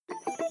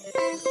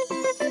Hi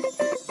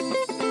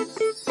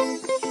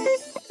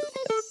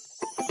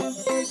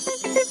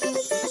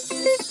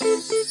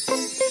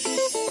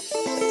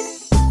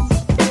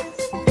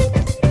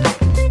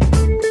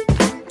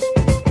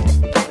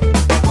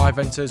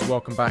Venters,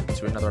 welcome back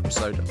to another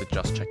episode of the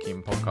Just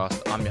Checking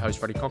podcast. I'm your host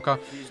Freddie Cocker,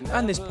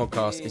 and this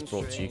podcast is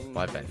brought to you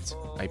by Vent,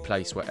 a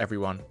place where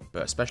everyone,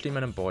 but especially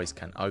men and boys,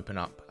 can open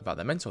up about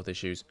their mental health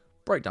issues,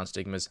 break down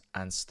stigmas,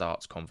 and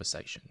start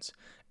conversations.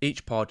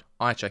 Each pod,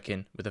 I check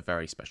in with a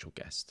very special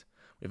guest.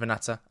 We have a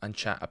natter and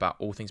chat about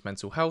all things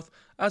mental health,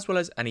 as well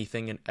as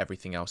anything and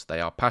everything else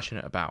they are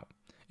passionate about.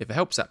 If it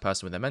helps that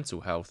person with their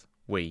mental health,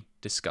 we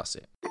discuss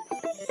it.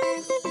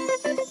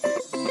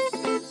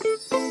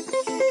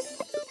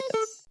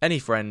 Any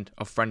friend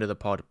of the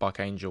pod, Buck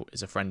Angel,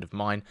 is a friend of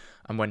mine,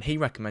 and when he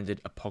recommended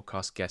a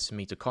podcast guest for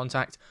me to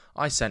contact,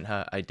 I sent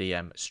her a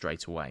DM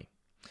straight away.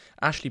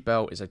 Ashley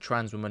Belle is a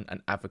trans woman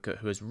and advocate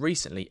who has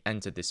recently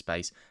entered this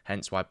space,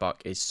 hence why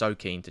Buck is so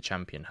keen to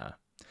champion her.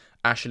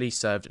 Ashley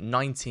served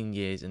 19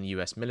 years in the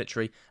US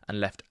military and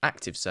left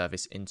active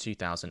service in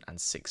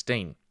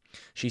 2016.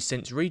 She's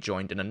since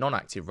rejoined in a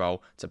non-active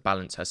role to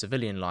balance her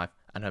civilian life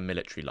and her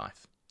military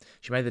life.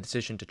 She made the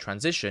decision to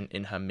transition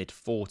in her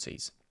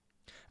mid-40s.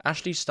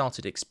 Ashley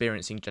started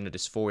experiencing gender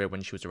dysphoria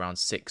when she was around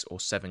 6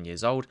 or 7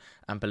 years old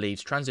and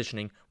believes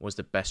transitioning was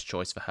the best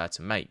choice for her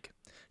to make.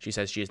 She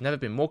says she has never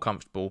been more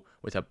comfortable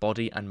with her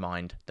body and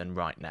mind than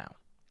right now.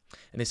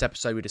 In this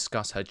episode, we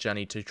discuss her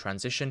journey to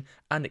transition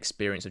and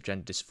experience of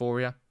gender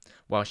dysphoria.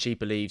 While she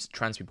believes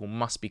trans people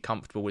must be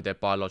comfortable with their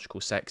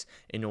biological sex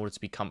in order to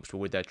be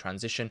comfortable with their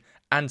transition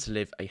and to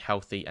live a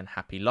healthy and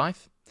happy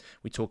life.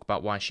 We talk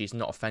about why she's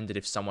not offended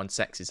if someone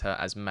sexes her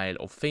as male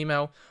or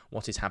female,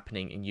 what is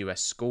happening in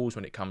US schools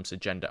when it comes to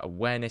gender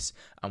awareness,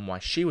 and why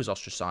she was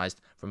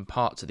ostracised from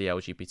parts of the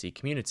LGBT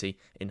community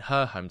in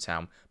her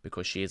hometown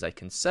because she is a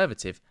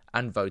conservative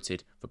and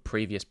voted for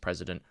previous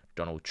President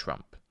Donald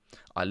Trump.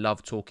 I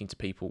love talking to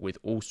people with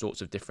all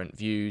sorts of different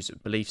views,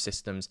 belief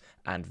systems,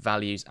 and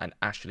values, and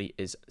Ashley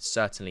is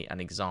certainly an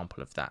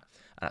example of that.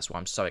 And that's why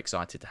I'm so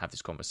excited to have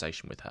this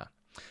conversation with her.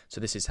 So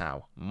this is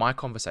how my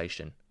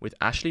conversation with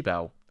Ashley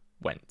Belle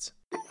went.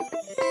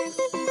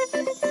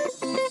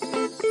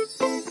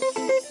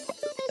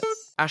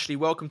 Ashley,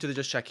 welcome to the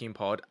Just Checking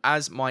pod.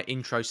 As my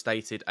intro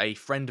stated, a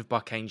friend of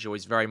Buck Angel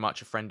is very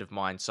much a friend of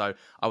mine, so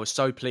I was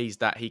so pleased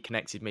that he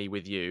connected me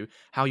with you.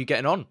 How are you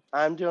getting on?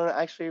 I'm doing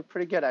actually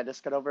pretty good. I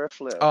just got over a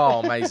flu.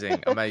 Oh,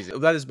 amazing, amazing.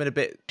 That has been a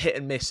bit hit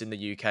and miss in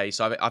the UK,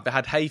 so I've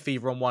had hay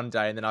fever on one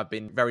day and then I've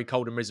been very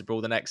cold and miserable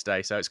the next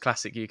day, so it's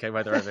classic UK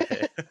weather over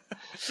here.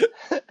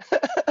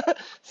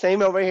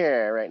 Same over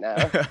here right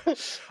now.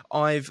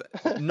 I've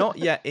not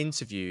yet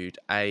interviewed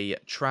a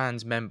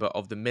trans member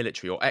of the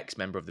military or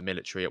ex-member of the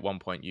military. At one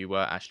point you were,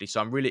 Ashley,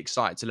 so I'm really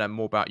excited to learn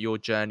more about your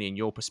journey and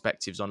your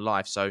perspectives on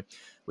life. So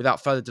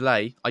without further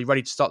delay, are you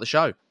ready to start the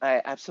show?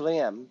 I absolutely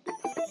am.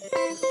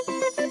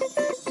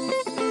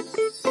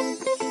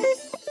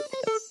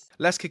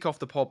 Let's kick off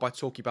the pod by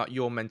talking about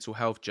your mental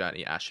health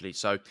journey, Ashley.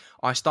 So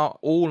I start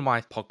all my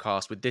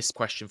podcasts with this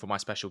question for my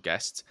special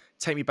guests.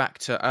 Take me back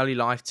to early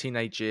life,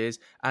 teenage years,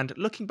 and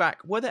looking back,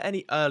 were there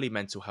any early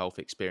mental health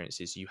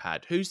experiences you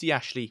had? Who's the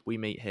Ashley we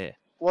meet here?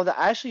 Well, the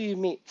Ashley you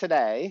meet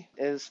today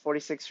is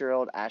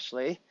 46-year-old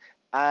Ashley.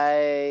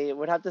 I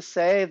would have to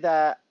say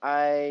that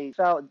I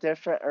felt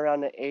different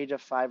around the age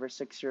of 5 or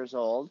 6 years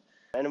old.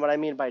 And what I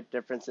mean by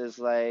difference is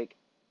like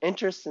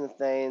interest in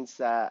things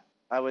that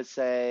I would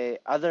say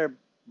other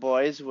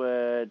boys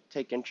would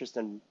take interest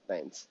in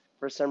things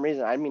for some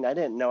reason. I mean, I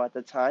didn't know at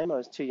the time. I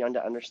was too young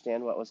to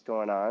understand what was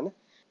going on.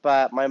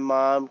 But my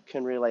mom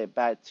can relate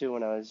back to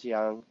when I was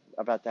young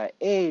about that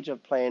age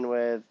of playing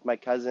with my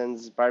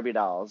cousin's Barbie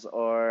dolls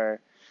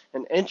or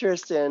an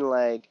interest in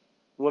like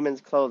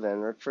women's clothing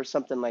or for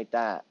something like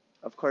that.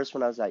 Of course,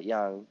 when I was that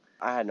young,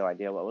 I had no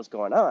idea what was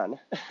going on.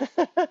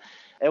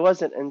 It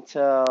wasn't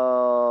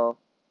until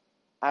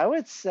I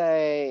would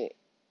say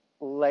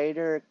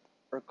later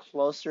or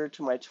closer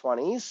to my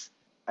 20s,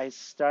 I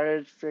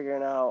started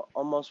figuring out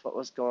almost what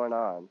was going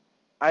on.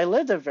 I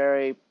lived a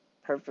very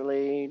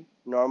perfectly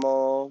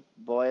normal,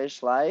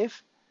 boyish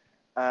life.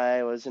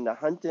 I was into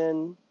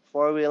hunting,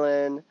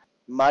 four-wheeling,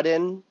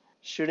 mudding,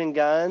 shooting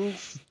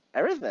guns,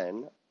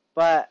 everything.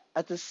 But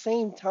at the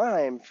same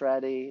time,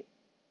 Freddie,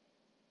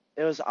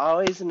 it was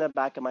always in the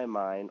back of my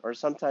mind, or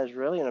sometimes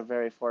really in the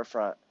very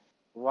forefront.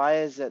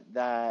 Why is it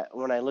that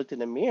when I looked in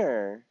the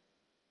mirror,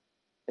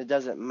 it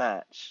doesn't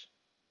match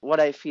what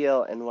I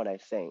feel and what I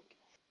think?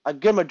 A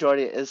good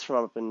majority is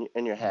from up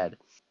in your head,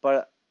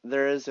 but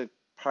there is a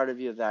part of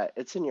you that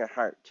it's in your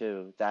heart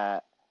too,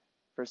 that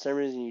for some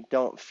reason you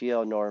don't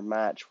feel nor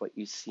match what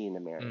you see in the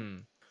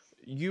mirror.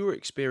 You were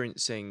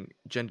experiencing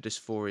gender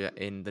dysphoria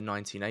in the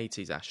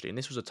 1980s, Ashley, and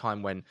this was a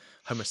time when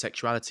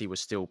homosexuality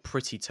was still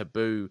pretty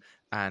taboo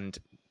and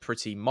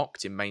pretty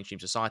mocked in mainstream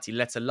society,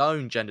 let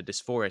alone gender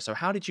dysphoria. So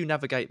how did you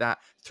navigate that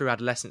through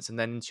adolescence and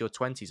then into your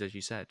 20s, as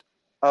you said?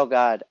 Oh,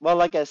 God. Well,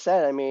 like I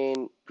said, I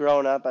mean,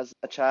 growing up as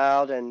a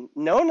child and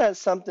knowing that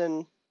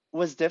something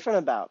was different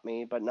about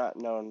me, but not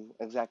knowing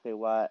exactly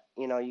what,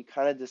 you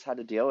kind of just had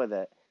to deal with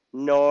it.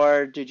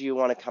 Nor did you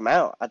want to come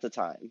out at the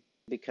time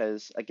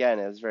because, again,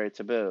 it was very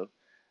taboo.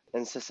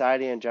 And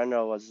society in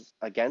general was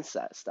against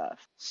that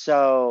stuff.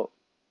 So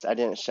I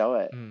didn't show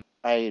it. Mm,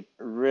 I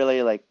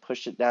really like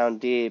pushed it down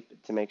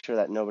deep to make sure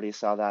that nobody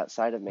saw that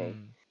side of me.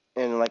 mm,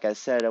 And like I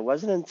said, it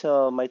wasn't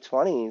until my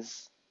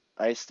 20s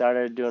I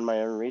started doing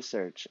my own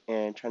research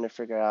and trying to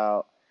figure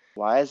out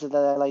why is it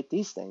that I like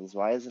these things?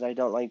 Why is it I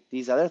don't like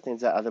these other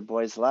things that other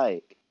boys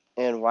like?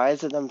 And why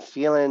is it I'm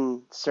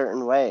feeling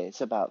certain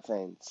ways about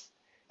things?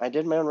 I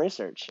did my own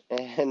research,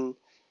 and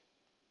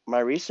my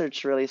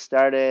research really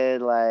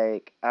started,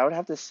 like, I would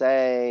have to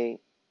say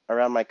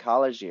around my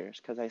college years,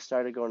 because I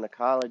started going to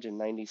college in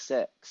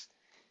 96,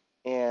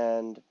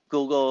 and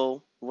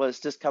Google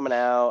was just coming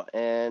out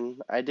and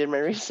I did my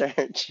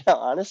research,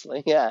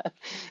 honestly, yeah.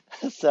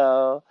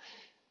 So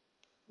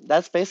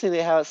that's basically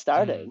how it mm.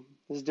 started,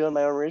 was doing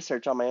my own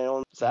research on my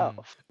own Mm.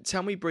 self.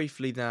 Tell me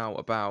briefly now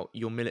about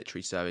your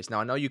military service. Now,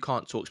 I know you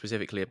can't talk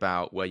specifically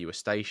about where you were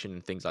stationed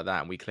and things like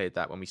that, and we cleared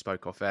that when we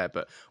spoke off air,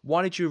 but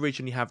why did you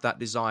originally have that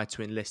desire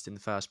to enlist in the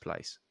first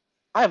place?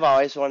 I've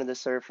always wanted to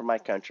serve for my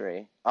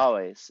country.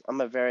 Always. I'm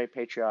a very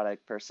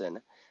patriotic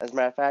person. As a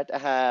matter of fact, I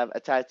have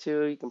a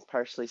tattoo. You can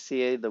partially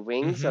see the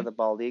wings Hmm. of the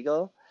bald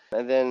eagle.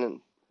 And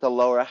then the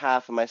lower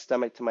half of my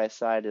stomach to my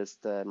side is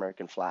the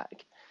American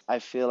flag. I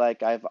feel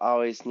like I've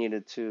always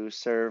needed to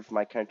serve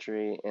my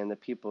country and the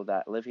people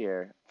that live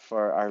here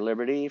for our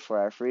liberty, for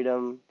our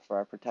freedom, for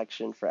our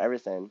protection, for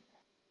everything.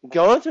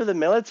 Going through the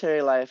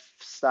military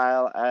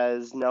lifestyle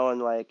as knowing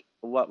like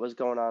what was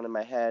going on in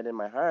my head and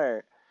my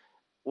heart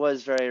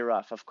was very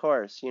rough. Of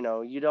course, you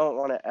don't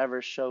want to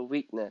ever show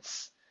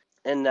weakness.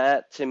 And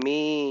that, to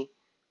me,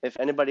 if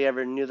anybody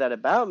ever knew that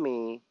about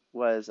me,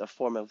 was a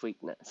form of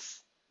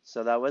weakness.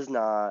 So that was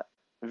not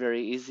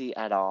very easy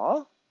at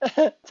all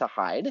to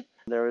hide.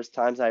 There was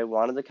times I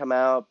wanted to come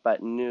out,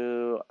 but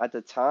knew at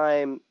the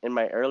time in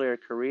my earlier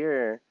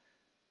career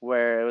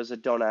where it was a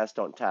don't ask,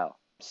 don't tell.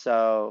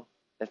 So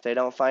if they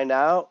don't find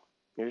out,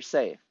 you're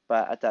safe.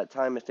 But at that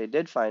time, if they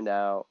did find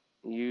out,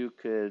 you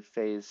could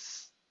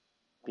face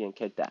being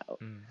kicked out.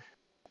 Mm.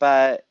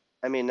 But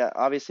I mean,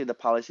 obviously the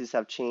policies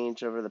have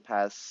changed over the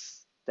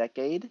past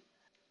decade.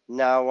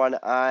 Now, when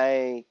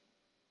I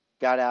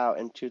got out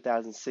in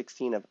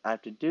 2016 of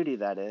active duty,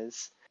 that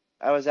is,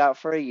 I was out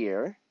for a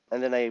year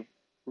and then I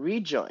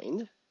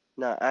rejoined,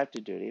 not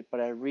active duty, but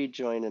I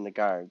rejoined in the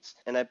guards.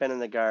 And I've been in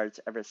the guards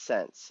ever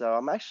since. So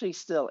I'm actually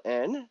still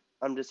in.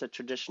 I'm just a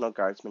traditional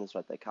guardsman, is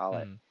what they call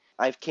it. Mm.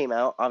 I've came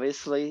out,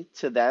 obviously,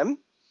 to them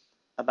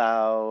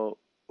about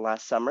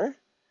last summer.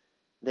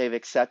 They've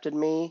accepted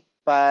me,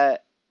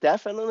 but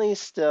definitely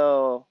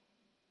still,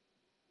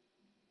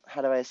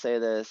 how do I say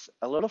this?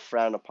 A little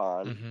frowned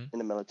upon Hmm. in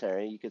the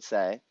military, you could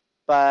say,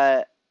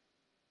 but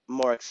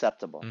more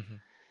acceptable. Hmm.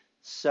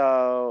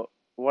 So,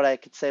 what I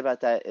could say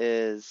about that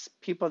is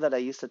people that I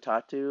used to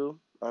talk to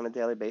on a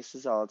daily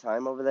basis all the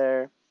time over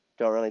there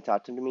don't really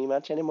talk to me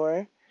much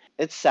anymore.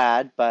 It's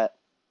sad, but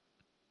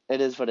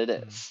it is what it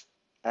Mm. is.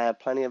 I have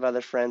plenty of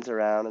other friends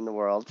around in the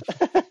world.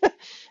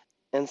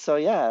 And so,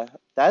 yeah,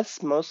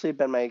 that's mostly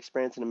been my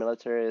experience in the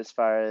military as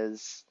far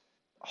as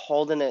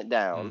holding it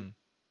down Mm.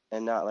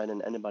 and not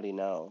letting anybody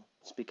know.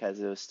 It's because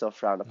it was still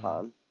frowned Mm.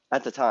 upon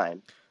at the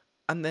time.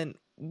 And then,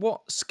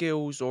 what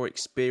skills or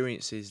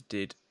experiences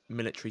did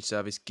military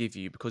service give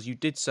you? Because you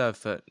did serve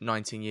for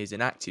 19 years in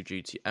active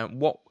duty,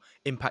 and what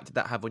impact did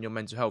that have on your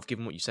mental health,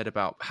 given what you said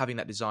about having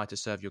that desire to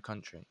serve your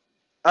country?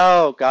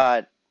 Oh,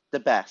 God, the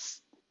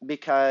best.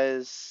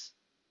 Because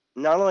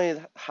not only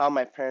how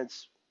my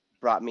parents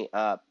brought me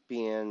up,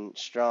 being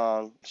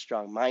strong,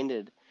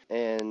 strong-minded,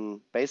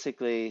 and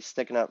basically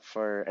sticking up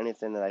for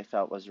anything that I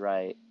felt was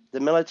right, the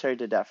military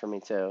did that for me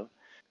too.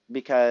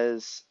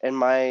 Because in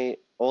my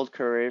old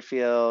career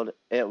field,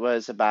 it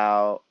was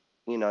about,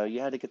 you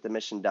had to get the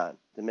mission done.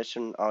 The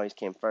mission always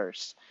came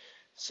first.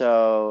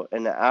 So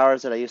in the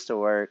hours that I used to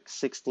work,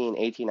 16,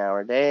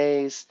 18-hour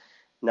days,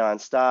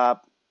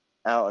 nonstop,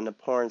 out in the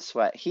pouring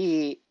sweat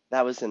heat,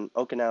 that was in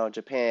Okinawa,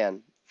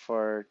 Japan,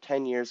 for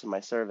 10 years of my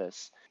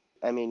service.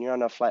 I mean, you're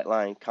on a flight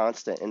line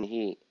constant in the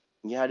heat.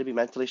 You had to be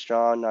mentally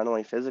strong, not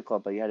only physical,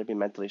 but you had to be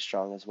mentally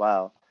strong as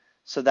well.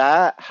 So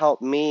that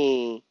helped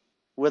me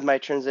with my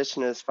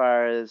transition as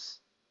far as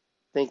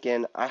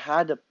thinking I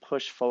had to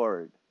push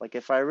forward. Like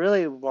if I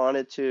really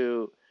wanted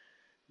to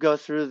go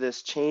through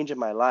this change in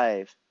my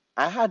life,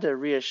 I had to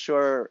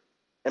reassure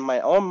in my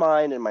own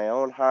mind and my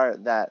own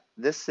heart that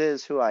this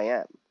is who I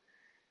am.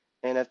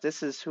 And if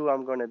this is who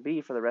I'm going to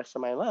be for the rest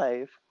of my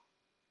life,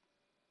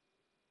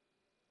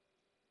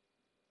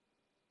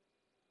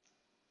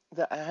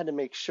 that I had to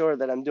make sure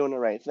that I'm doing the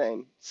right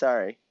thing.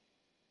 Sorry.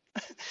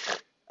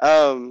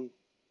 Um,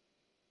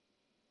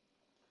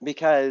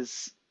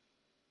 because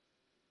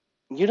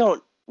you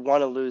don't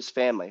want to lose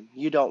family.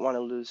 You don't want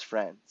to lose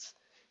friends.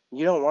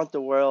 You don't want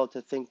the world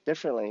to think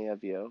differently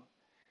of you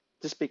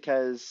just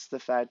because the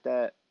fact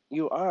that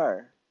you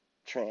are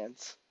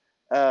trans.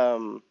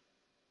 Um,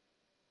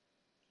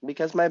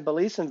 because my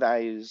beliefs and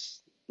values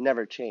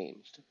never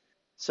changed.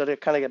 So to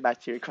kind of get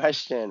back to your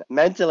question,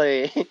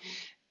 mentally,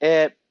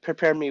 it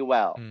prepared me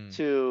well Mm,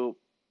 to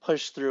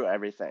push through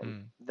everything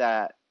mm,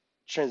 that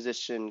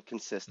transition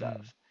consists of.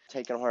 mm.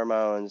 Taking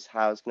hormones,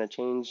 how it's going to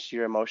change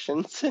your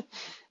emotions,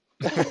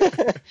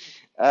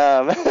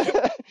 um,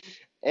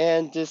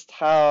 and just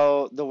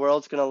how the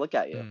world's going to look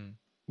at you. Mm.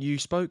 You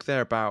spoke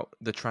there about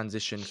the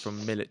transition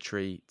from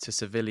military to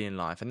civilian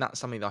life, and that's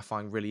something that I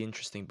find really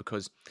interesting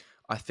because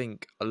I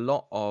think a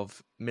lot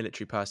of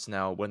military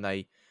personnel, when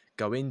they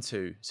go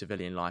into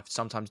civilian life,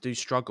 sometimes do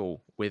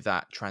struggle with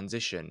that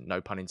transition,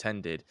 no pun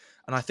intended.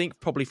 And I think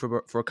probably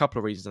for a couple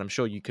of reasons, and I'm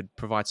sure you could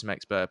provide some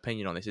expert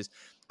opinion on this, is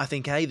I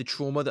think the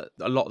trauma that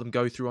a lot of them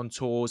go through on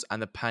tours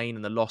and the pain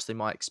and the loss they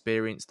might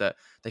experience that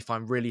they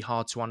find really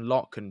hard to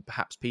unlock, and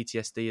perhaps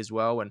PTSD as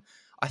well. And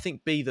I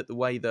think B, that the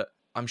way that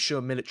I'm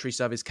sure military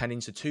service can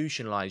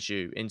institutionalize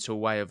you into a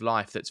way of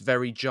life that's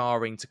very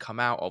jarring to come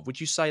out of. Would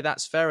you say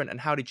that's fair?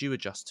 And how did you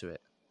adjust to it?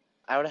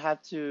 I would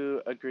have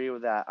to agree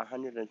with that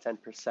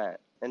 110%.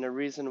 And the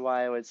reason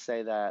why I would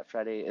say that,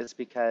 Freddie, is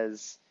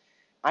because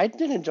I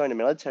didn't join the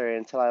military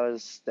until I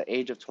was the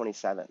age of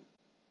 27.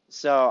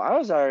 So I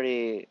was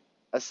already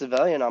a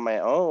civilian on my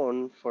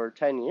own for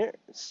 10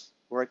 years,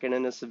 working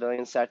in the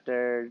civilian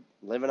sector,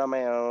 living on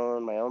my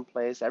own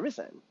place,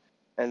 everything.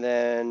 And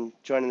then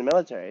joining the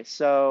military.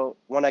 So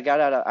when I got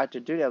out of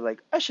active duty, I was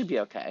like, I should be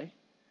okay.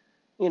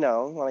 When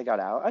I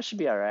got out, I should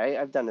be all right.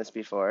 I've done this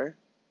before.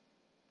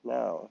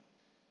 No,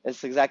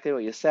 it's exactly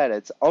what you said.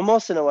 It's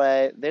almost in a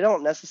way, they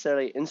don't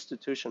necessarily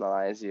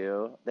institutionalize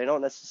you. They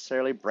don't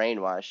necessarily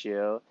brainwash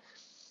you.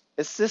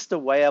 It's just a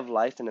way of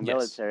life in the Yes.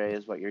 military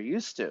is what you're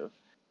used to.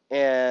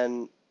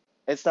 And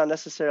it's not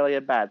necessarily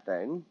a bad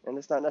thing, and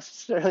it's not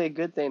necessarily a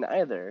good thing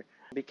either,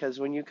 because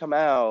when you come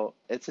out,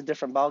 it's a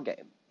different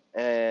ballgame.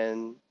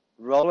 And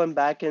rolling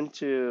back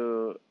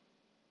into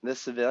the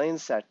civilian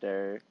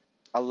sector,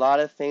 a lot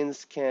of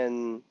things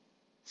can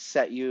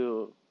set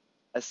you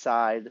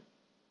aside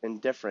in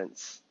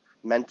difference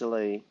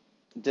mentally,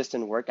 just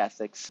in work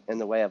ethics in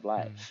the way of Mm.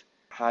 life,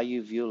 how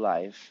you view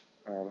life,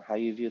 how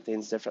you view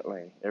things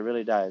differently. It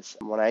really does.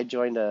 When I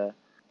joined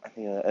I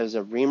think it was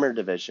a reamer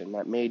division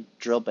that made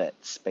drill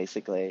bits,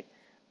 basically.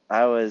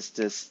 I was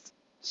just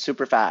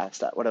super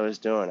fast at what I was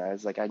doing. I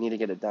was like, I need to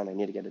get it done. I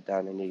need to get it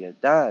done. I need to get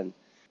it done.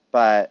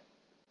 But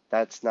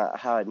that's not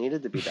how it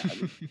needed to be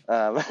done.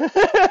 Um,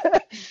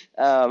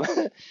 um,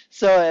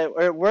 so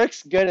it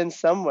works good in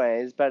some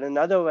ways, but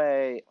another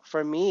way,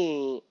 for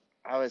me,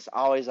 I was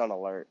always on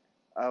alert.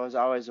 I was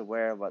always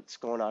aware of what's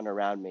going on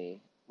around me.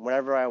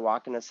 Whenever I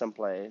walk into some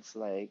place,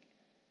 like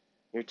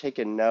you're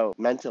taking note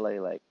mentally,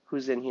 like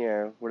who's in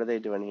here, what are they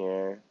doing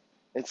here?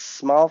 It's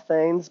small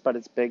things, but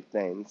it's big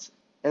things.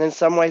 And in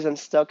some ways, I'm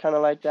still kind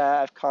of like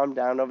that. I've calmed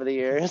down over the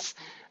years.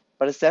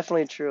 But it's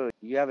definitely true.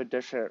 You have a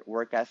different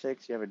work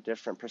ethics, you have a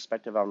different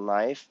perspective on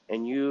life,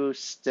 and you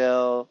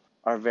still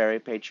are very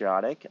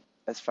patriotic.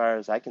 As far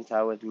as I can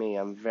tell with me,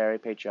 I'm very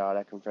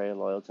patriotic. I'm very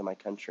loyal to my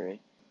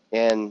country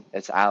and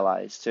its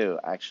allies too,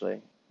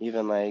 actually.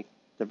 Even like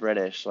the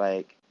British,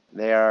 like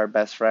they are our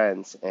best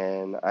friends,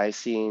 and I've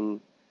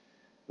seen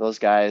those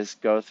guys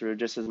go through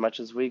just as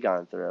much as we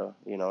gone through.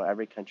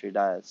 Every country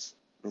does.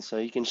 And so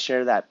you can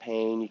share that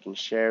pain, you can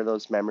share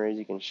those memories,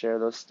 you can share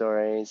those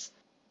stories.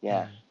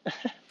 Yeah.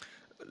 Mm.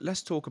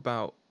 Let's talk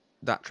about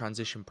that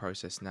transition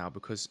process now,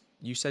 because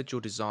you said your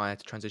desire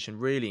to transition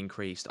really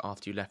increased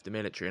after you left the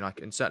military, and I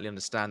can certainly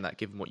understand that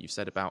given what you've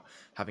said about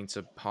having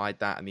to hide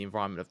that and the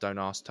environment of don't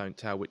ask, don't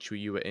tell, which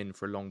you were in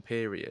for a long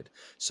period.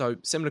 So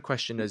similar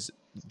question as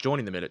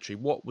joining the military,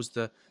 what was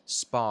the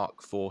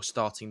spark for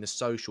starting the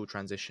social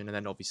transition and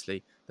then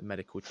obviously the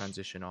medical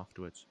transition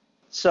afterwards?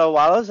 So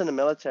while I was in the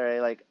military,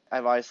 like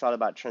I've always thought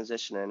about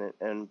transitioning,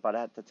 and but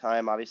at the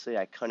time, obviously,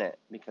 I couldn't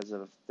because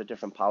of the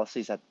different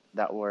policies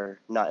that were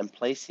not in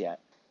place yet.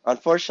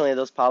 Unfortunately,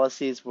 those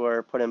policies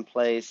were put in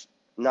place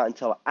not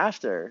until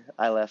after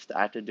I left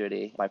active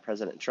duty by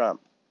President Trump.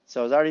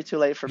 So it was already too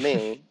late for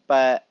me.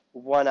 But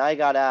when I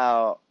got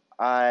out,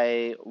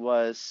 I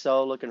was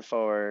so looking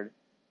forward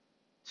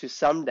to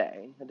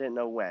someday, I didn't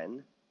know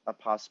when,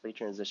 possibly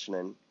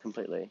transitioning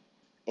completely.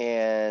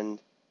 And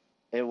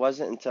it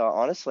wasn't until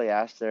honestly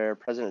after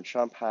President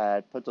Trump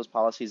had put those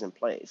policies in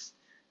place.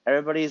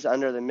 Everybody's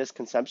under the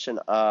misconception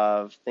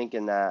of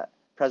thinking that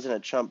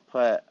President Trump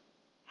put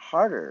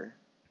harder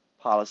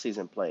policies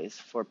in place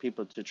for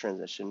people to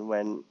transition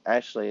when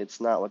actually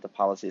it's not what the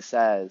policy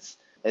says.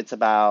 It's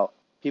about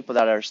people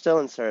that are still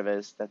in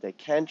service, that they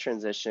can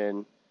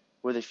transition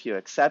with a few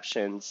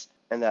exceptions,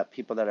 and that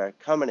people that are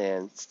coming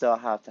in still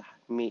have to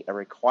meet a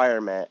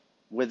requirement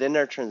within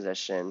their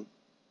transition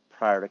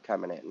prior to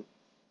coming in.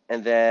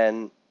 And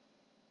then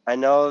I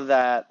know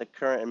that the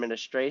current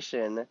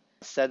administration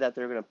said that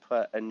they're going to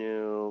put a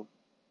new,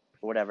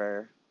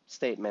 whatever,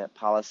 statement,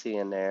 policy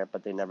in there,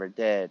 but they never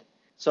did.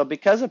 So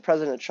because of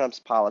President Trump's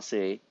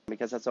policy,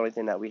 because that's the only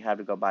thing that we have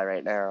to go by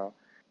right now,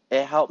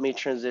 it helped me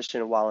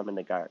transition while I'm in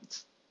the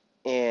guards.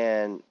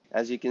 And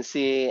as you can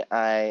see,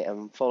 I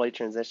am fully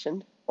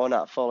transitioned. Well,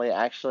 not fully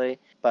actually,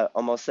 but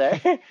almost there.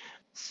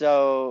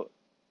 So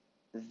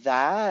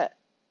that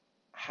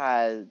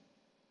had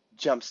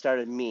jump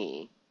started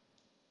me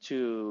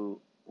to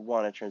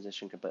want to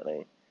transition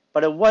completely.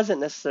 But it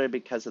wasn't necessarily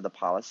because of the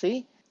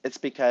policy. It's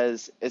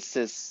because it's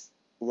this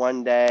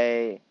one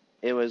day,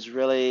 it was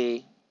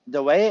really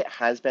the way it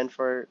has been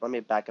for, let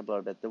me back up a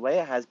little bit. The way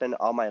it has been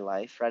all my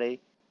life,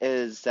 Freddie,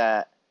 is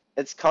that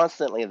it's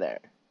constantly there.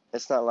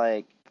 It's not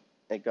like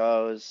it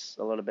goes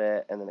a little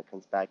bit and then it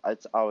comes back.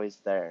 It's always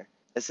there.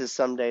 It's just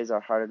some days are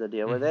harder to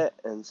deal with it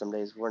and some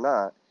days we're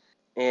not.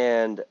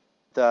 And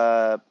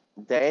the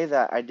day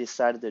that I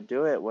decided to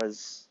do it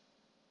was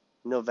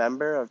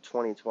November of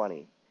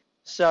 2020.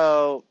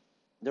 So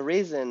the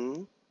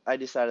reason I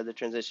decided to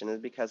transition is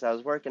because I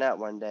was working out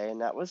one day,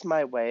 and that was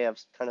my way of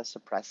kind of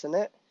suppressing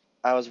it.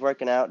 I was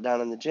working out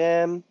down in the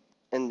gym,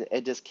 and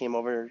it just came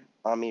over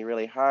on me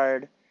really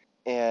hard,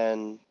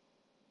 and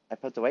I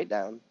put the weight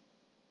down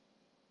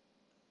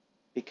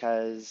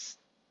because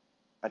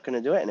I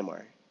couldn't do it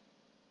anymore.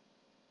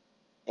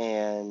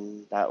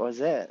 And that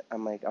was it.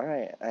 I'm like, all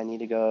right, I need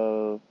to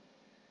go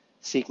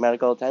seek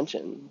medical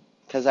attention.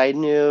 Because I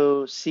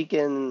knew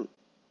seeking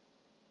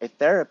a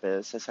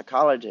therapist, a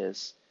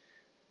psychologist,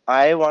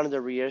 I wanted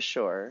to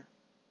reassure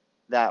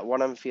that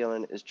what I'm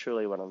feeling is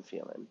truly what I'm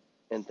feeling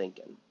and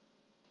thinking.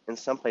 In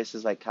some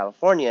places like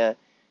California,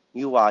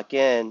 you walk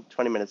in,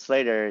 20 minutes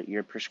later,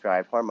 you're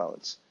prescribed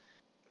hormones,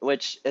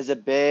 which is a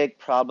big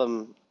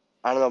problem.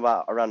 I don't know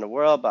about around the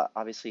world, but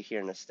obviously here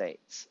in the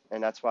States.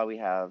 And that's why we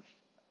have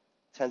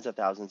tens of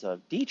thousands of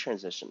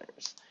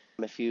detransitioners.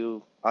 If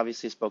you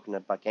obviously spoken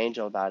to Buck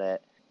Angel about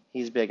it,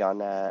 he's big on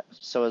that.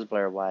 So is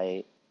Blair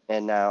White.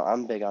 And now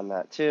I'm big on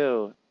that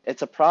too.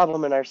 It's a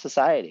problem in our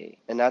society.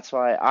 And that's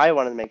why I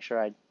wanted to make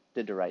sure I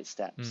did the right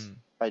steps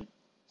by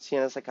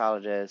seeing a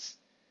psychologist,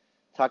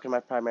 talking to my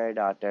primary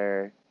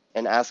doctor,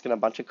 and asking a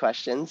bunch of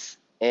questions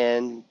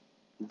and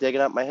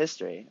digging up my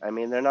history. I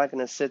mean, they're not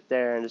going to sit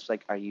there and just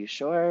like, are you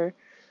sure?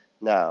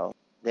 No.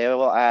 They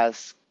will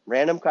ask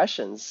random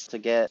questions to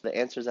get the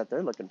answers that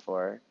they're looking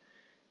for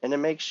and to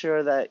make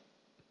sure that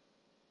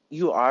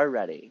you are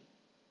ready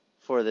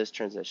for this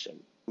transition,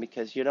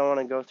 because you don't want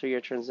to go through your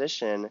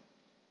transition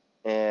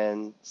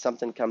and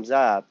something comes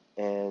up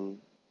and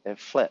it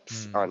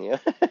flips on you.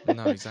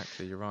 No,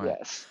 exactly. You're right.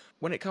 Yes.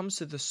 When it comes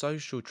to the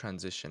social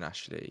transition,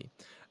 Ashley,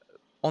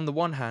 on the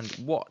one hand,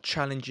 what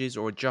challenges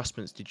or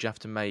adjustments did you have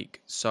to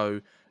make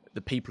so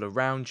the people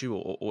around you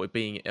or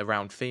being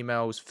around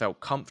females felt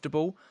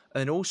comfortable?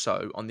 And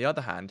also, on the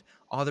other hand,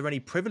 are there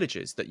any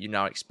privileges that you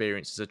now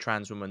experience as a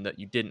trans woman that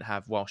you didn't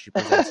have whilst you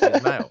presented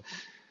as male?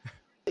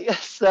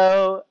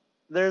 So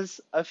there's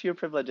a few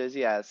privileges,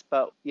 yes.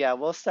 But yeah,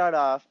 we'll start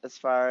off as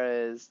far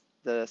as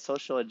the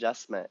social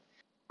adjustment.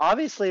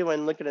 Obviously,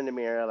 when looking in the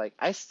mirror, like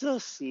I still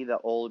see the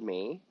old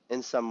me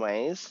in some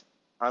ways.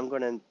 I'm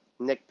going to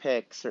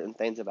nitpick certain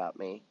things about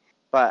me.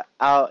 But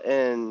out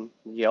in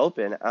the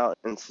open, out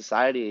in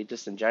society,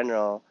 just in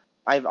general,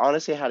 I've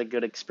honestly had a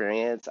good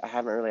experience. I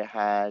haven't really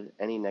had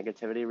any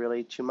negativity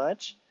really too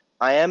much.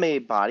 I am a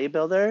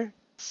bodybuilder,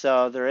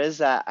 so there is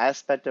that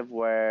aspect of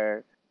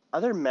where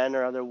other men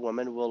or other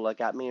women will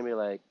look at me and be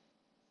like,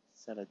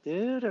 is that a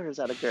dude or is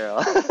that a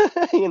girl?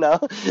 You know?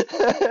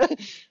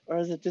 Or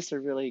is it just a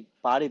really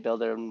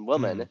bodybuilder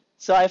woman?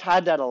 So I've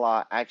had that a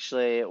lot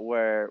actually,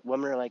 where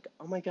women are like,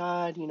 oh my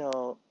God,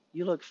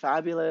 you look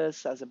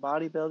fabulous as a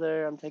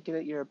bodybuilder. I'm taking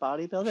it you're a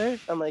bodybuilder.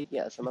 I'm like,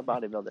 yes, I'm a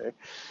bodybuilder.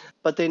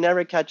 But they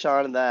never catch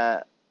on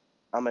that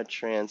I'm a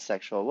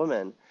transsexual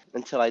woman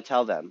until I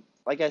tell them.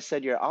 Like I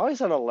said, you're always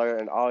on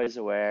alert and always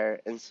aware.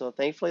 And so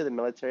thankfully the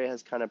military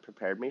has kind of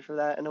prepared me for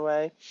that in a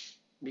way,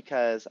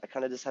 because I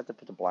kind of just have to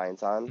put the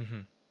blinds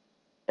on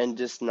and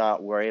just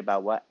not worry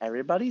about what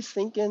everybody's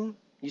thinking.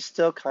 You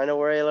still kind of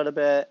worry a little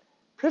bit.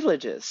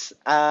 Privileges.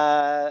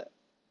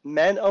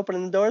 Men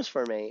opening the doors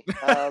for me.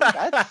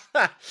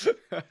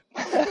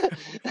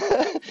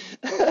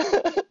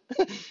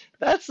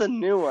 That's a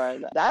new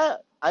one.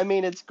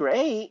 It's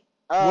great.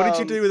 What did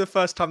you do the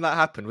first time that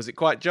happened? Was it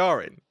quite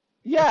jarring?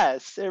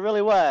 Yes, it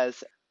really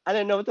was. I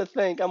didn't know what to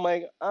think. I'm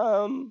like,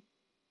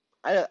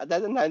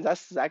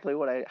 that's exactly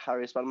how I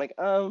respond. I'm like,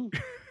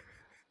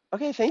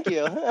 okay, thank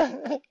you.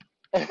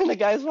 And the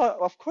guy's, well,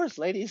 of course,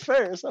 ladies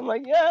first. I'm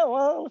like, yeah,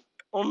 well,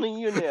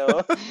 only you knew.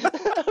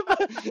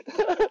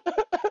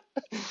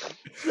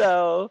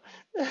 So,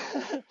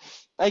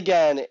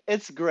 again,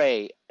 it's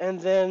great. And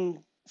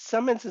then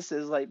some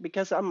instances, like,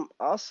 because I'm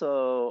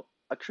also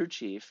a crew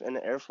chief in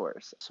the Air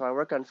Force, so I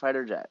work on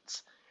fighter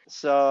jets.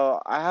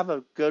 So I have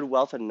a good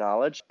wealth of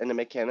knowledge in the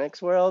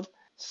mechanics world.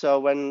 So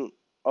when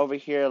over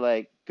here,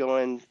 like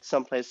going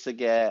someplace to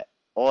get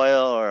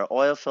oil or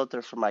oil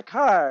filter for my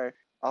car,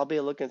 I'll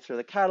be looking through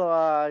the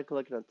catalog,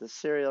 looking at the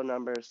serial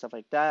number, stuff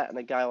like that. And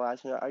the guy will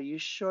ask me, are you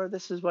sure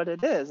this is what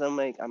it is? I'm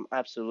like, I'm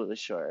absolutely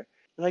sure.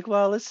 They're like,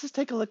 well, let's just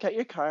take a look at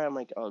your car. I'm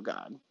like, oh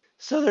God.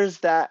 So there's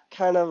that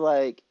kind of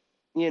like,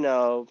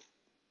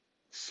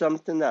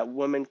 something that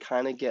women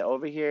kind of get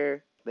over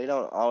here. They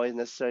don't always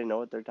necessarily know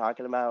what they're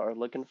talking about or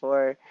looking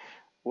for.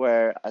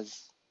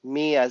 Whereas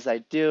me, as I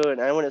do,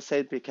 and I wouldn't say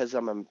it because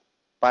I'm a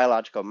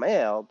biological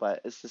male,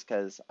 but it's just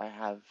because I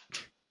have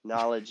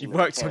knowledge in You've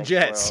the worked on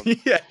mechanics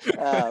jets. world.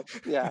 Yeah.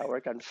 Yeah, I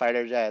work on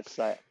fighter jets.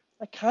 So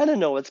I kind of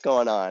know what's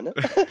going on.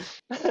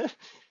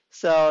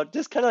 So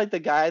just kind of like the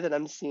guy that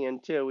I'm seeing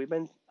too. We've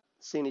been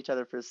seeing each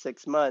other for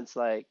 6 months.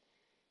 Like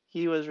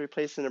he was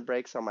replacing the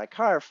brakes on my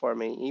car for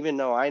me, even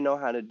though I know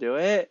how to do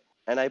it.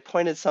 And I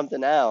pointed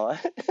something out.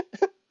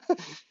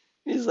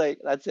 He's like,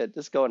 "That's it.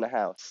 Just go in the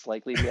house.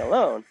 Like, leave me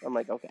alone." I'm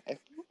like, "Okay."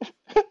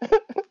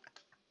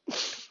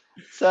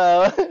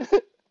 So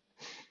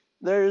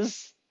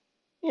there's,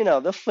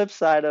 the flip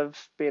side of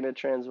being a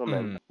trans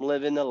woman,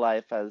 living the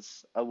life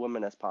as a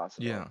woman as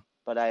possible. Yeah.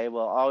 But I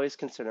will always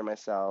consider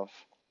myself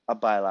a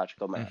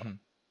biological male. Mhm.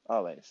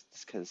 Always.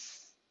 Just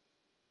because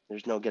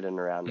there's no getting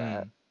around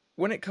that.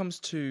 When it comes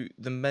to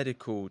the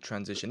medical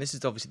transition, this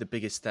is obviously the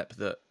biggest step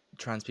that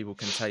trans people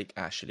can take,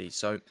 Ashley.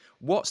 So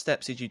what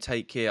steps did you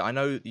take here? I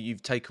know that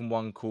you've taken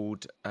one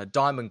called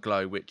Diamond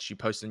Glow, which you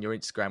posted on your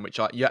Instagram, which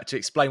you had to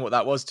explain what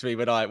that was to me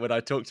when I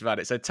talked about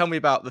it. So tell me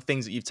about the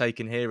things that you've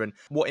taken here and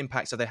what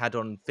impacts have they had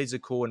on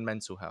physical and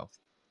mental health?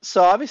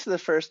 So obviously the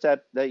first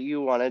step that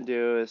you want to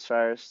do as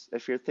far as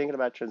if you're thinking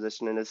about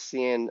transitioning is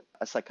seeing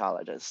a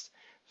psychologist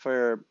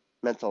for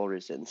mental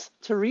reasons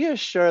to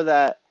reassure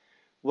that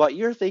what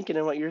you're thinking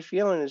and what you're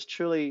feeling is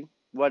truly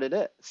what it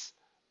is,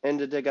 and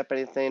to dig up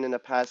anything in the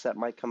past that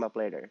might come up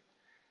later.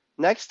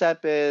 Next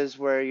step is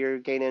where you're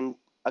gaining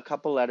a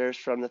couple letters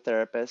from the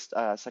therapist,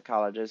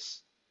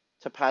 psychologist,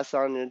 to pass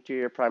on into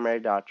your primary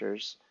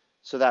doctors,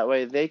 so that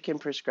way they can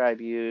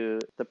prescribe you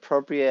the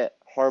appropriate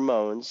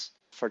hormones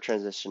for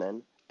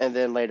transitioning. And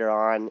then later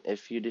on,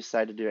 if you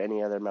decide to do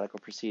any other medical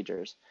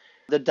procedures.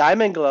 The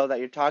diamond glow that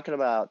you're talking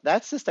about,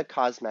 that's just a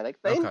cosmetic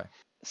thing, Okay.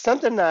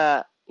 something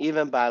that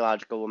even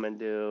biological women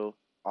do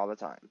all the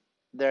time.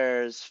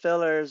 There's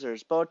fillers,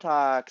 there's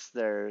Botox,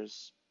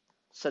 there's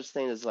such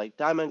thing as like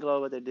diamond glow,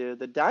 what they do.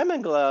 The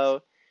diamond glow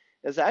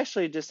is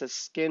actually just a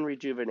skin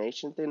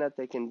rejuvenation thing that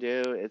they can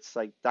do. It's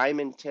like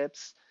diamond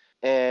tips,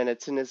 and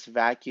it's in this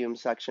vacuum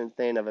suction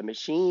thing of a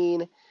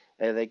machine,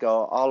 and they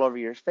go all over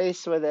your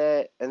face with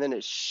it, and then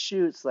it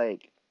shoots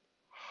like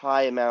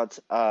high amounts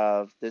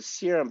of this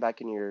serum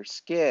back in your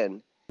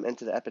skin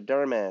into the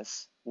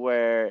epidermis,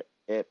 where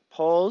it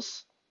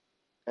pulls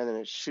and then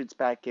it shoots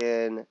back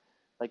in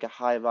like a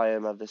high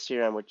volume of the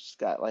serum, which has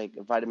got like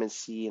vitamin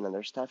C and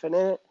other stuff in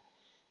it.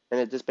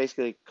 And it just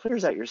basically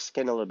clears out your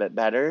skin a little bit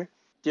better.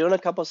 Doing a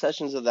couple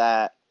sessions of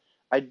that.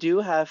 I do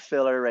have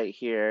filler right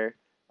here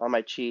on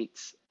my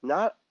cheeks,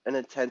 not an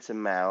intense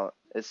amount.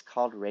 It's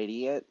called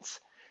Radiance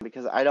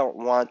because I don't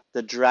want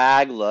the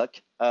drag look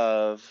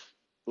of,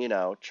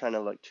 trying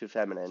to look too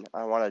feminine.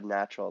 I want a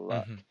natural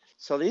look.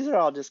 So these are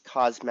all just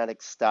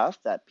cosmetic stuff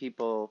that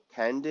people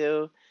can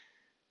do.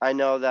 I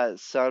know that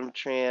some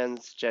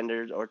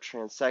transgendered or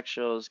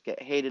transsexuals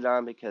get hated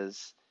on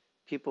because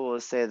people will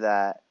say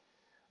that,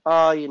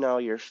 oh,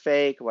 you're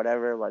fake,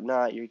 whatever,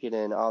 whatnot, you're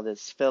getting all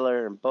this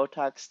filler and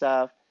Botox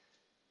stuff.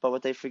 But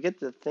what they forget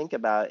to think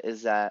about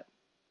is that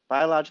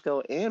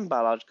biological and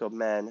biological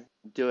men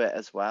do it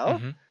as well.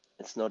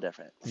 It's no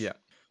difference. Yeah.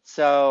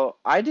 So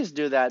I just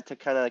do that to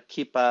kind of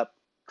keep up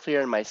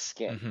clearing my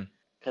skin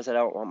because I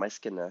don't want my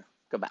skin to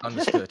go bad.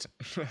 Understood.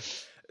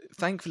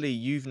 Thankfully,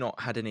 you've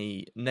not had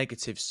any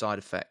negative side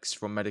effects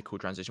from medical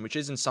transition, which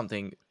isn't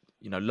something,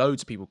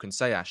 loads of people can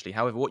say, Ashley.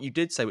 However, what you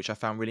did say, which I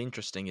found really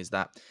interesting, is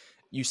that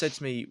you said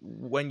to me,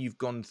 when you've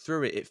gone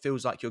through it, it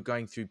feels like you're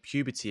going through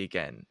puberty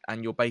again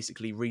and you're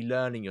basically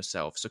relearning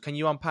yourself. So can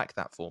you unpack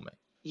that for me?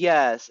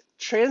 Yes,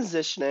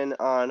 transitioning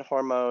on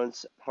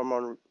hormones,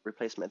 hormone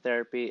replacement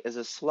therapy is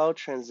a slow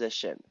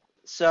transition.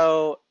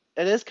 So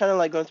it is kind of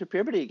like going through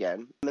puberty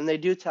again. And they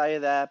do tell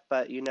you that,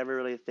 but you never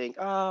really think,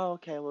 oh,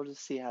 okay, we'll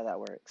just see how that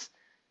works.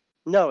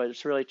 No,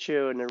 it's really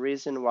true. And the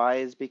reason why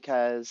is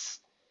because,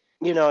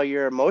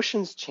 your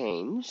emotions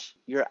change,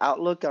 your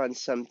outlook on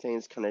some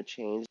things kind of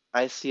change.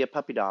 I see a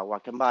puppy dog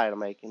walking by and I'm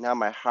like, and now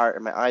my heart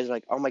and my eyes are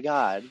like, oh my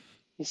God,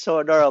 he's so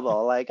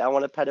adorable. Like, I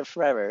want to pet it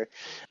forever.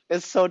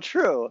 It's so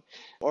true.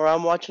 Or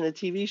I'm watching a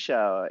TV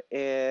show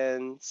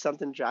and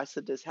something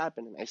drastic just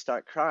happened and I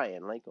start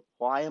crying. Like,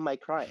 why am I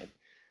crying?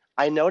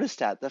 I noticed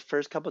that the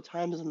first couple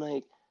times. I'm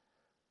like,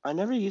 I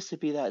never used to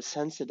be that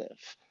sensitive.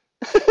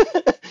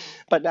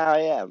 But now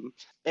I am.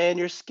 And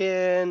your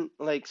skin,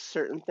 like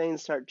certain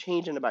things start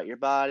changing about your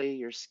body,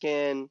 your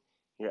skin,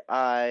 your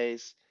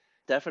eyes,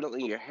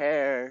 definitely your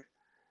hair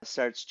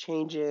starts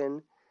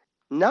changing.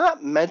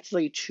 Not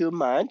mentally too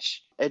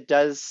much. It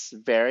does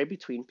vary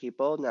between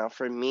people. Now,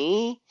 for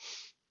me,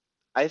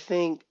 I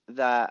think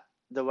that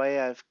the way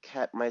I've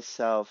kept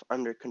myself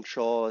under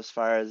control as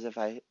far as if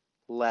I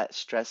let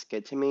stress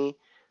get to me,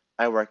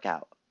 I work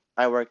out.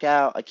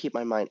 I keep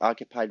my mind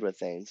occupied with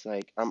things.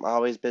 Like I'm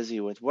always busy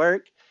with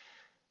work.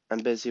 I'm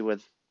busy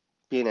with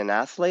being an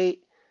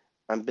athlete.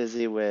 I'm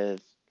busy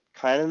with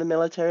kind of the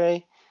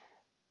military.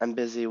 I'm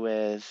busy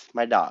with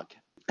my dog.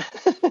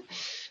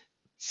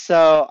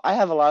 So I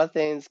have a lot of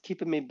things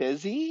keeping me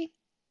busy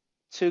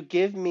to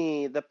give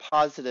me the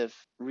positive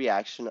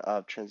reaction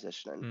of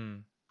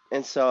transitioning.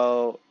 And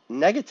so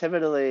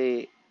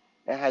negatively,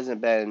 it hasn't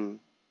been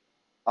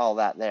all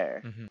that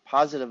there. Hmm.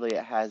 Positively,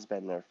 it has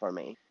been there for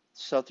me.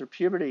 So through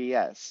puberty,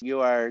 yes,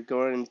 you are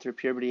going through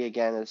puberty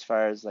again as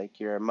far as like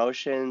your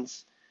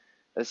emotions,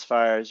 as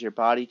far as your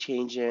body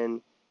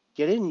changing,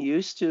 getting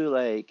used to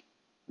like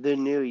the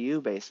new you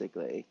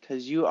basically,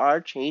 because you are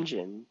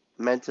changing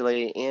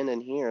mentally and in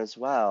here as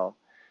well,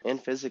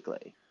 and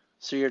physically.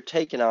 So you're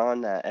taking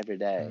on that every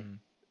day. Mm.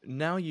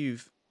 Now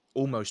you've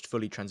almost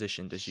fully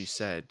transitioned, as you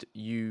said.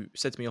 You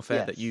said to me off air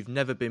that Yes. you've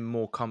never been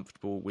more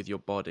comfortable with your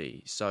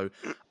body. So,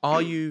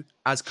 are you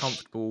as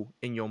comfortable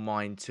in your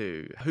mind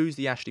too? Who's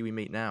the Ashley we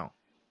meet now?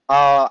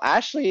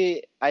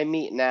 Ashley I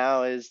meet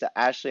now is the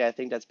Ashley I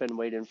think that's been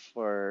waiting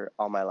for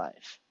all my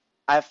life.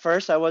 At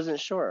first, I wasn't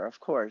sure. Of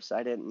course,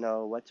 I didn't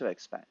know what to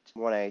expect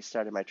when I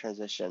started my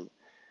transition.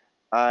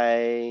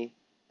 I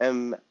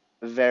am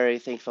very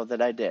thankful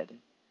that I did.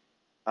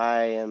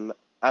 I am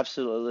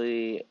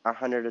absolutely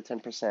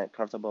 110%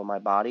 comfortable in my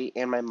body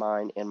and my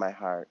mind and my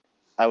heart.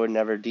 I would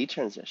never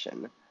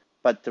detransition.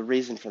 But the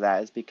reason for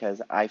that is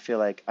because I feel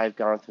like I've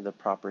gone through the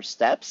proper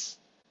steps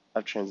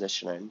of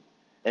transitioning.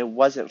 It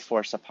wasn't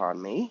forced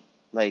upon me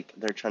like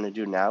they're trying to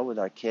do now with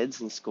our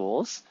kids in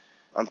schools.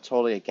 I'm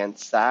totally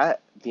against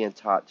that being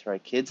taught to our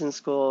kids in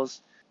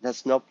schools.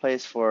 That's no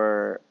place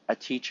for a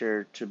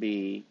teacher to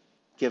be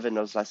giving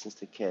those lessons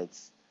to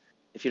kids.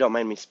 If you don't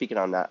mind me speaking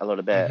on that a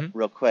little bit, Hmm.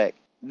 real quick,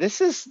 this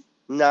is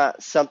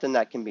not something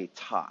that can be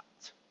taught.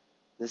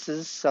 This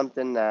is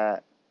something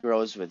that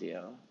grows with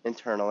you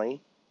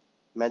internally,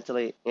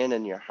 mentally, and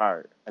in your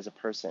heart as a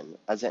person,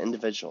 as an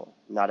individual,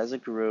 not as a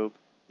group,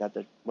 not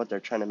what they're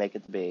trying to make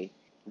it to be.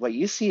 What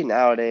you see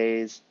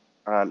nowadays,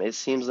 it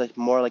seems like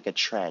more like a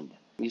trend.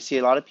 You see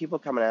a lot of people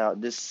coming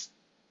out this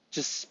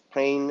just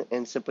plain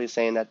and simply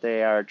saying that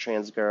they are a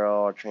trans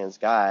girl or trans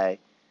guy,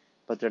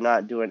 but they're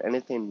not doing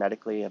anything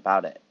medically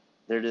about it.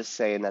 They're just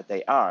saying that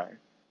they are.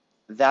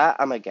 That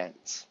I'm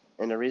against.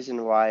 And the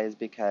reason why is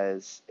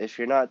because if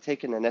you're not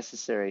taking the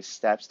necessary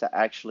steps to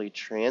actually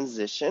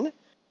transition,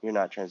 you're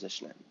not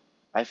transitioning.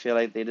 I feel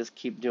like they just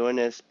keep doing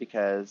this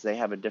because they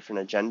have a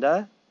different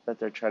agenda that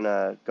they're trying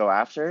to go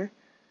after.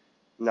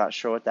 I'm not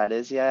sure what that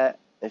is yet.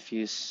 If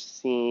you've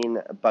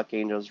seen Buck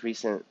Angel's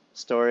recent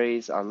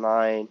stories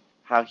online,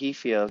 how he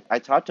feels, I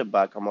talk to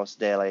Buck almost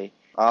daily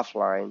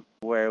offline,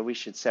 where we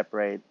should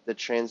separate the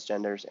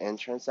transgenders and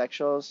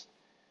transsexuals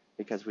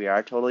because we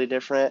are totally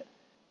different.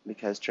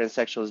 Because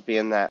transsexuals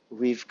being that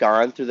we've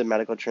gone through the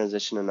medical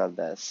transition of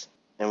this,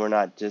 and we're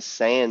not just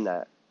saying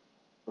that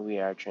we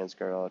are a trans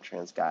girl or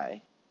trans guy.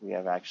 We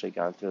have actually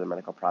gone through the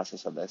medical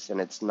process of this,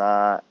 and it's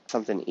not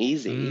something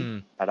easy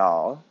Mm. at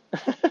all.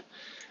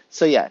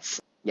 So yes.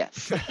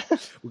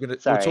 We'll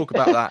Sorry. talk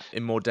about that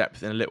in more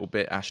depth in a little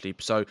bit, Ashley.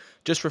 So,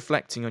 just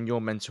reflecting on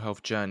your mental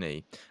health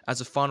journey,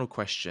 as a final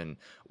question,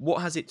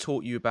 what has it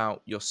taught you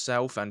about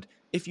yourself? And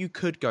if you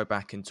could go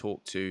back and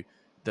talk to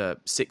the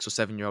 6 or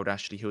 7 year old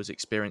Ashley who was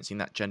experiencing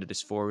that gender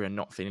dysphoria and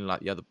not feeling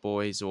like the other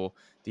boys, or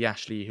the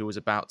Ashley who was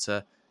about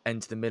to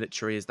enter the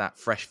military as that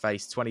fresh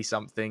faced 20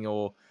 something,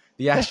 or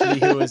the Ashley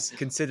who was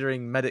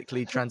considering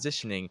medically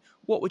transitioning,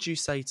 what would you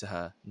say to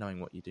her knowing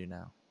what you do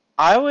now?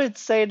 I would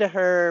say to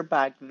her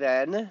back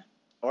then,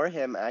 or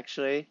him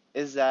actually,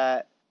 is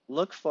that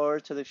look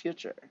forward to the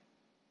future.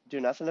 Do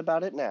nothing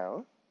about it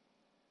now.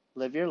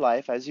 Live your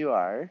life as you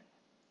are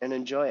and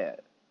enjoy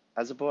it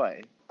as a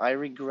boy. I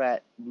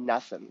regret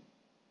nothing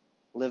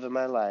living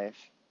my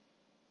life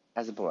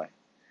as a boy.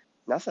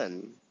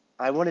 Nothing.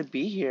 I wouldn't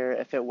be here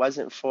if it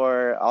wasn't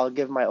for, I'll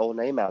give my old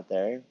name out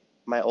there.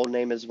 My old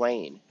name is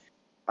Wayne.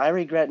 I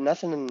regret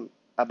nothing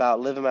about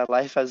living my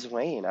life as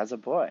Wayne, as a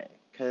boy.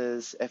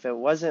 Because if it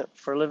wasn't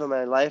for living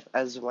my life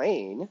as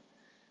Wayne,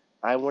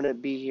 I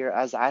wouldn't be here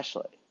as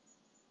Ashley.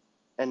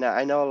 And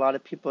I know a lot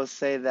of people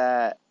say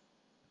that,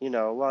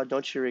 well,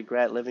 don't you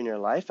regret living your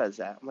life as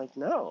that? I'm like,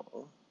 no,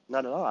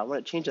 not at all. I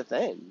wouldn't change a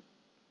thing.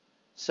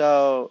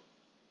 So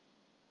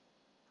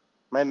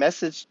my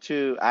message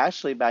to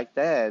Ashley back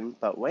then,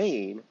 but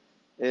Wayne,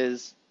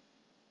 is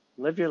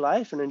live your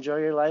life and enjoy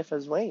your life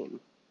as Wayne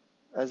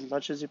as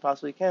much as you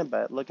possibly can,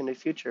 but look in the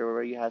future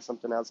where you have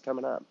something else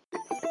coming up.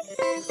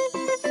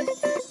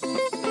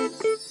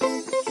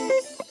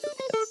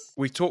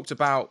 We've talked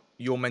about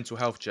your mental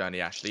health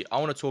journey, Ashley. I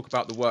want to talk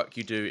about the work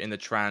you do in the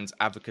trans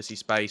advocacy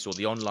space or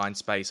the online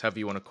space, however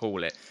you want to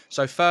call it.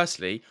 So,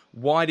 firstly,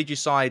 why did you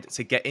decide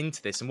to get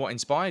into this and what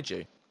inspired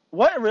you?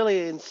 What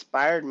really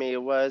inspired me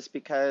was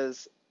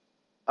because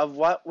of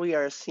what we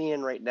are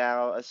seeing right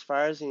now as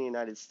far as in the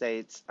United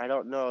States. I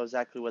don't know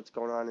exactly what's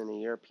going on in the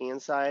European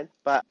side,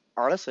 but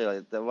honestly,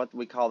 like what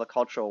we call the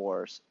cultural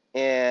wars.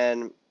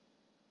 And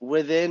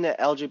within the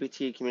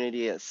LGBT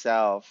community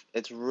itself,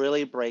 it's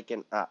really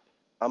breaking up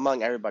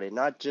among everybody,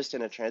 not just in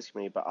the trans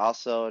community, but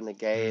also in the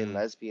gay and Mm.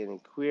 lesbian and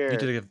You queer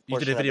did a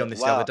portion of video it on this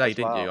the other day, as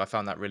didn't you? well. I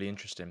found that really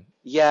interesting.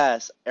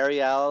 Yes,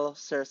 Ariel Hmm.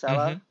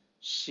 Sarasella,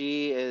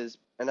 she is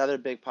another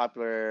big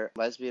popular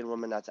lesbian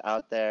woman that's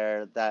out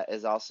there that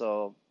is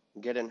also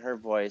getting her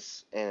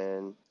voice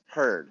and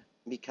heard.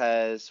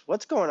 Because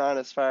what's going on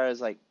as far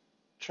as like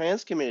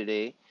trans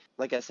community,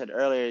 like I said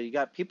earlier, you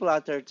got people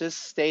out there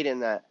just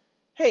stating that,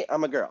 hey,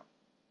 I'm a girl.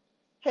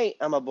 hey,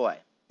 I'm a boy.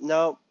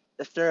 No,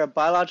 if they're a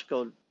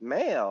biological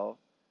male,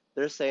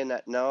 they're saying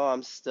that, no,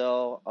 I'm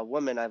still a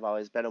woman. I've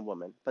always been a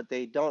woman. But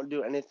they don't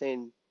do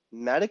anything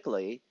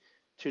medically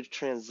to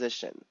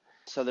transition.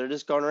 So they're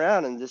just going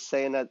around and just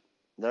saying that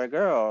they're a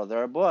girl,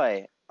 they're a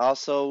boy.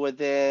 Also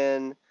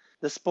within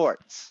the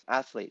sports,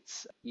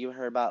 athletes, you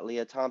heard about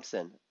Leah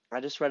Thompson. I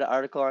just read an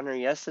article on her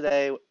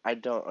yesterday. I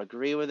don't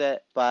agree with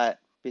it, but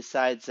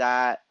besides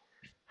that,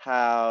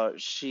 how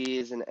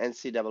she's an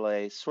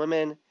NCAA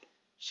swimming,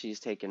 she's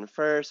taken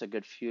first a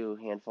good few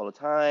handful of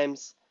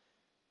times.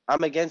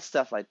 I'm against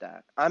stuff like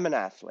that. I'm an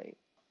athlete.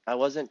 I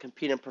wasn't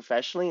competing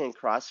professionally in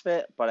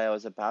CrossFit, but I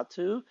was about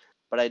to.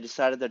 But I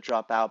decided to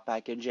drop out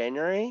back in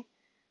January.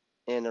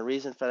 And the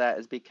reason for that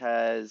is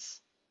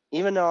because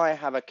even though I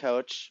have a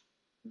coach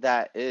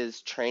that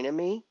is training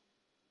me,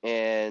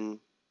 and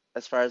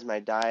as far as my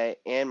diet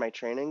and my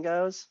training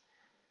goes,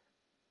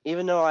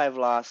 even though I've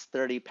lost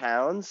 30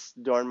 pounds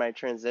during my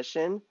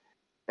transition,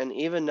 and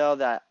even though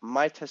that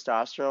my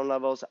testosterone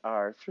levels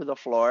are through the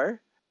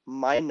floor,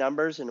 my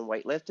numbers in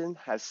weightlifting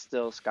have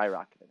still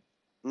skyrocketed.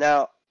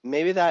 Now,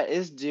 maybe that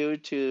is due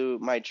to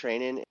my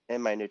training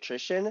and my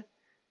nutrition,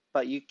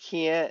 but you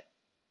can't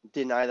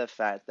deny the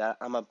fact that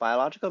I'm a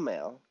biological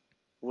male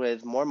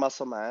with more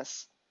muscle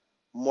mass,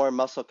 more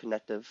muscle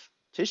connective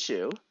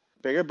tissue,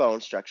 bigger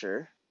bone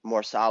structure,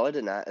 more solid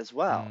in that as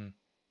well. Mm.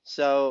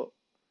 So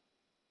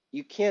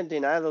you can't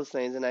deny those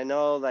things. And I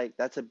know like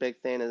that's a big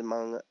thing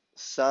among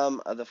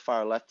some of the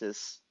far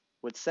leftists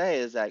would say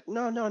is like,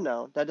 no, no,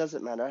 no, that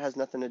doesn't matter. It has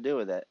nothing to do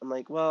with it. I'm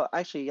like, well,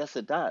 actually, yes,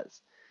 it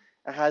does.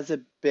 It has a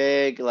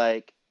big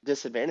like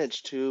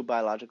disadvantage to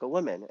biological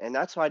women. And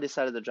that's why I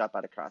decided to drop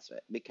out of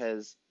CrossFit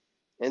because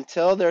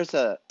until there's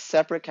a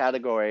separate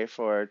category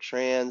for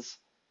trans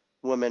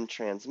women,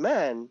 trans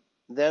men,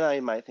 then I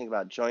might think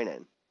about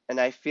joining. And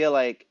I feel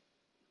like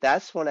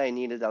that's when I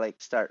needed to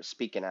like start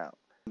speaking out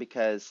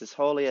because this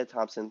whole Leah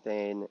Thompson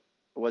thing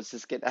was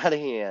just getting out of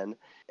hand.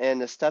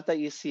 And the stuff that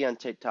you see on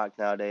TikTok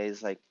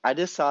nowadays, like I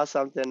just saw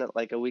something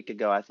like a week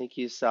ago. I think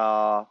you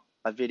saw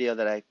a video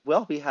that I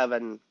will be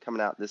having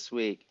coming out this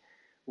week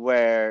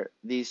where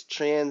these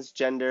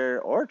transgender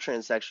or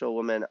transsexual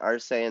women are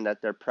saying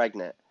that they're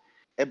pregnant.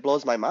 It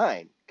blows my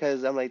mind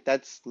because I'm like,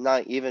 that's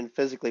not even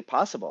physically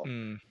possible.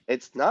 Mm.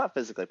 It's not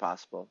physically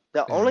possible.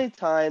 The Yeah. only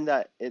time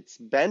that it's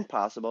been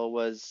possible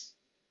was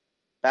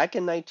back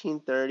in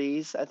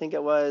 1930s, I think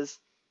it was,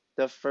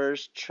 the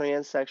first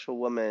transsexual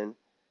woman,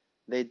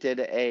 they did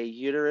a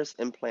uterus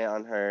implant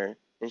on her,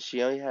 and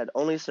she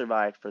only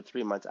survived for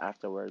 3 months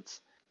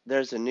afterwards.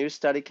 There's a new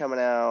study coming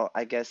out,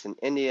 I guess in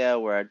India,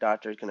 where a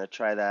doctor is going to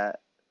try that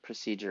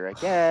procedure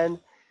again.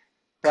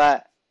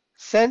 But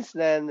since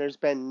then, there's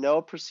been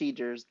no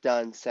procedures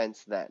done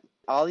since then.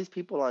 All these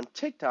people on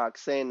TikTok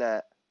saying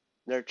that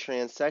they're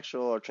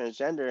transsexual or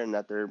transgender and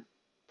that they're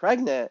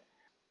pregnant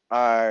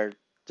are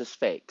just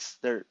fakes.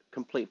 They're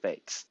complete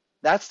fakes.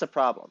 That's the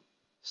problem.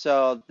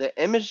 So the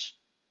image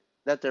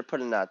that they're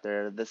putting out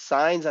there, the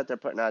signs that they're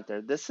putting out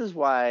there, this is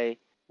why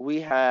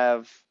we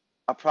have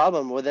a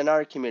problem within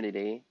our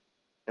community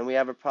and we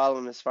have a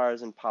problem as far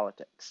as in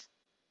politics.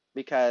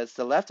 Because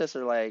the leftists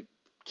are like,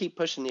 keep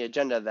pushing the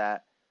agenda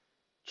that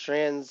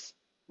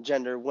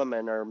transgender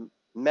women or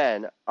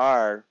men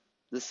are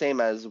the same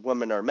as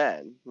women or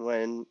men,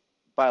 when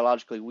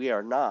biologically we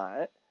are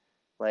not.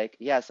 Like,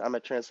 yes, I'm a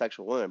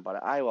transsexual woman,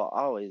 but I will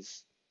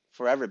always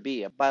forever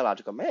be a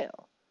biological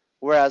male.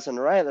 Whereas on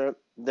the right,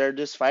 they're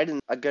just fighting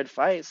a good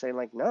fight, saying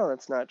like, no,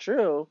 that's not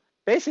true.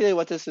 Basically,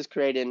 what this is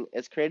creating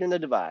is creating a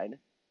divide.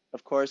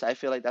 Of course, I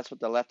feel like that's what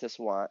the leftists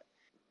want,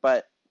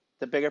 but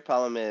the bigger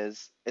problem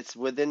is it's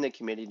within the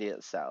community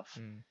itself.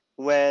 Mm.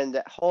 When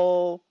the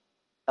whole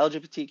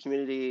LGBT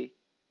community,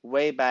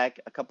 way back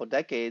a couple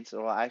decades,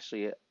 or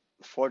actually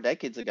 4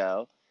 decades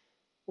ago,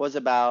 was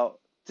about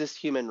just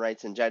human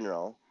rights in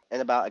general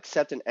and about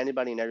accepting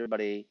anybody and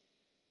everybody,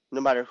 no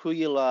matter who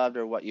you loved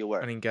or what you were.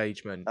 And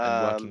engagement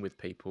and working with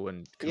people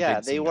and Yeah,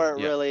 convincing them.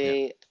 Yeah,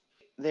 yeah.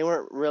 they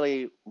weren't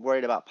really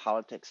worried about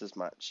politics as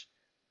much.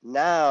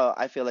 Now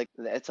I feel like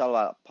it's all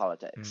about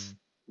politics. Mm.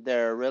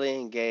 They're really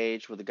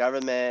engaged with the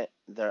government.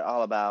 They're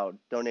all about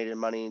donating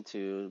money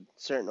to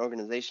certain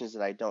organizations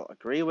that I don't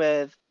agree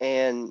with.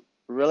 And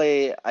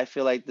really, I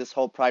feel like this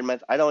whole Pride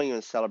Month, I don't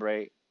even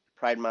celebrate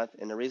Pride Month.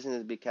 And the reason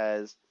is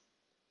because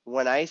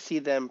when I see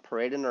them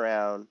parading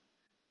around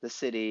the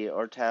city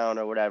or town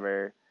or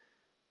whatever,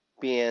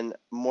 being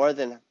more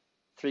than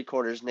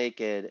 3/4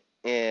 naked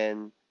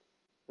and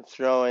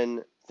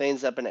throwing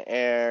things up in the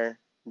air,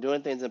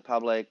 doing things in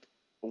public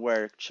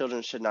where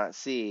children should not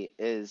see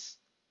is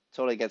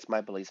totally against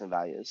my beliefs and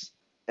values.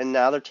 And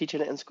now they're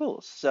teaching it in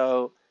schools.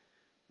 So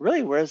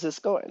really, where is this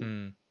going?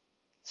 Mm.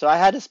 So I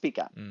had to speak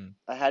up. Mm.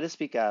 I had to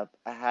speak up.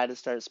 I had to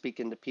start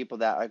speaking to people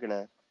that are going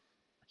to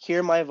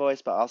hear my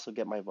voice, but also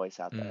get my voice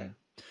out there.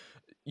 Mm.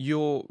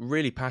 You're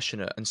really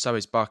passionate, and so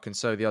is Buck, and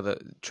so the other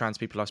trans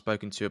people I've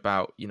spoken to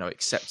about,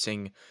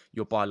 accepting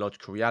your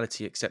biological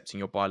reality, accepting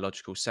your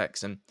biological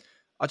sex. And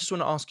I just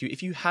want to ask you,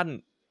 if you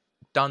hadn't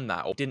done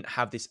that or didn't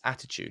have this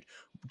attitude,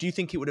 do you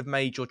think it would have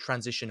made your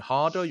transition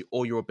harder,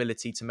 or your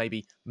ability to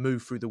maybe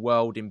move through the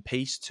world in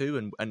peace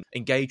too, and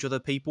engage other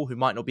people who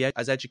might not be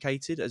as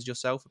educated as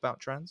yourself about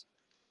trans?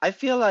 I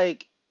feel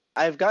like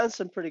I've gotten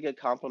some pretty good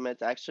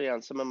compliments actually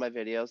on some of my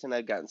videos, and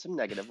I've gotten some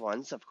negative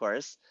ones, of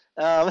course.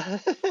 Um,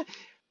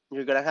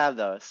 you're gonna have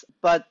those,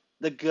 but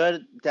the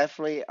good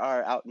definitely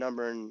are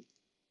outnumbering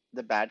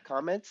the bad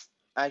comments.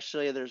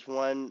 Actually, there's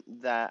one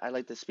that I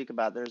like to speak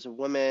about. There's a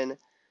woman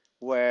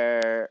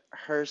where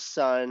her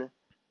son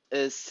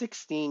is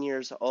 16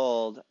 years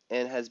old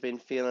and has been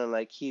feeling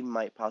like he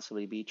might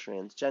possibly be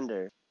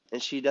transgender.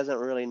 And she doesn't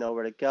really know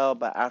where to go,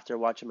 but after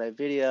watching my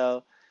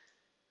video,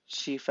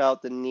 she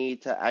felt the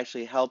need to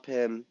actually help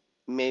him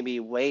maybe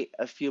wait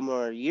a few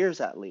more years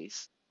at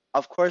least.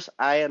 Of course,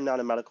 I am not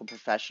a medical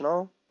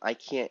professional. I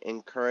can't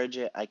encourage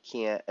it, I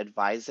can't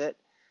advise it,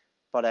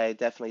 but I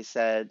definitely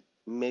said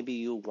maybe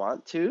you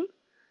want to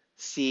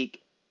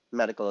seek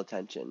medical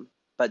attention,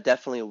 but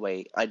definitely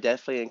wait. I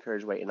definitely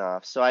encourage waiting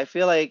off. So I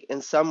feel like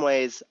in some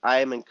ways I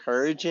am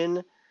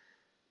encouraging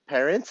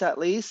parents at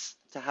least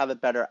to have a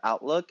better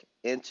outlook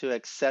and to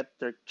accept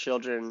their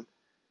children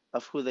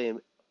of who they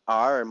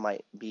are or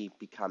might be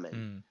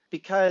becoming.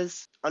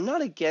 Because I'm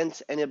not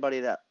against anybody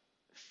that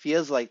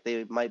feels like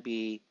they might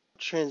be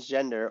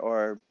transgender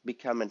or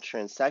becoming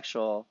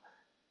transsexual.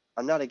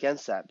 I'm not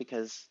against that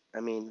because, I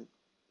mean,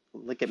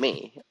 look at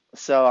me.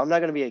 So I'm not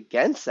going to be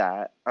against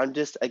that. I'm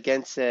just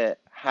against it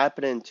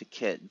happening to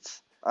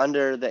kids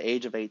under the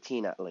age of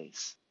 18 at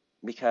least.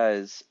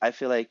 Because I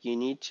feel like you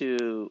need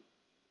to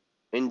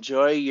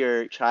enjoy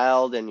your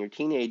child and your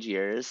teenage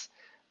years.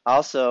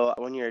 Also,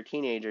 when you're a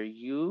teenager,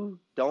 you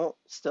don't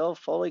still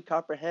fully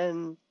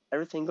comprehend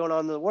everything going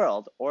on in the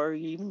world or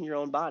even your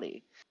own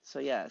body. So,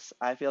 yes,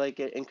 I feel like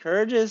it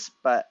encourages,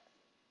 but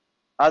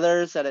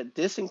others that it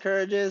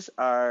disencourages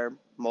are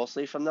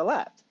mostly from the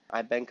left.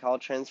 I've been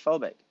called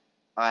transphobic.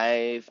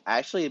 I've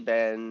actually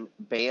been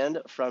banned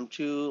from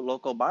 2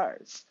 local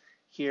bars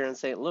here in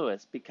St.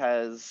 Louis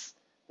because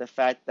the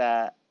fact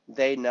that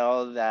they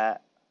know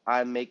that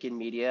I'm making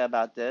media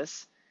about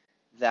this,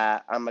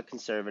 that I'm a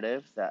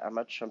conservative, that I'm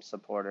a Trump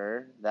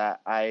supporter,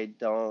 that I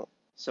don't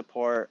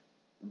support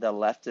the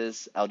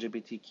leftist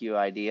LGBTQ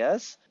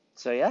ideas.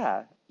 So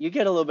yeah, you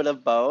get a little bit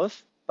of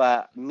both,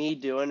 but me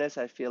doing this,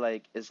 I feel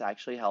like is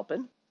actually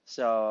helping.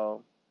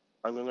 So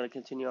I'm going to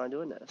continue on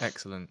doing this.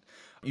 Excellent.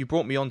 You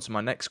brought me on to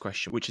my next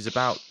question, which is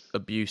about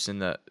abuse in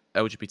the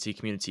LGBT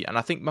community. And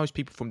I think most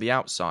people from the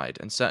outside,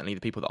 and certainly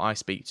the people that I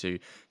speak to,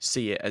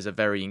 see it as a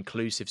very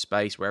inclusive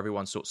space where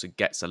everyone sort of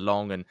gets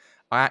along. And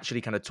I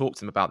actually kind of talk to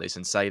them about this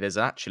and say there's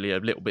actually a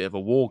little bit of a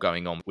war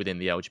going on within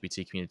the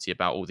LGBT community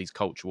about all these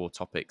cultural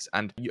topics.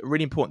 And a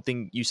really important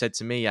thing you said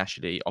to me,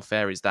 Ashley, off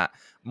air, is that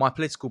my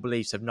political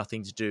beliefs have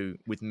nothing to do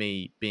with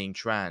me being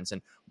trans.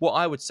 And what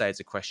I would say as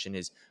a question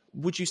is,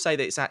 would you say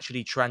that it's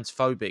actually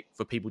transphobic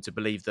for people to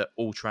believe that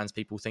all trans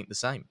people think the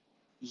same?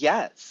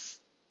 Yes.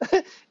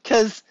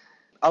 Because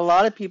a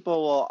lot of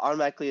people will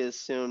automatically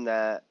assume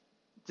that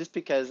just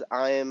because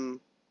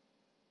I'm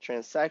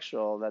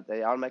transsexual, that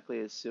they automatically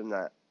assume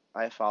that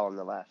I fall on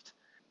the left,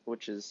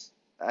 which is,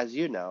 as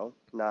you know,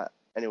 not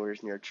anywhere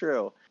near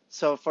true.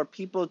 So for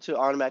people to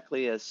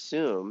automatically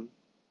assume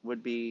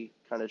would be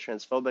kind of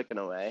transphobic in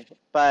a way.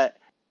 But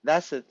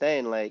that's the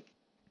thing, like,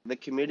 the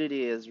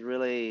community is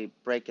really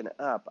breaking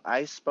up.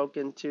 I've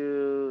spoken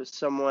to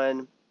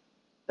someone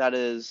that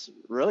is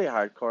really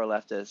hardcore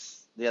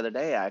leftist the other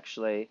day,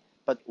 actually,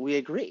 but we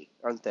agree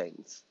on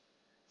things.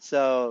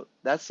 So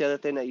that's the other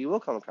thing that you will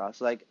come across.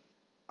 Like,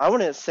 I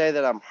wouldn't say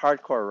that I'm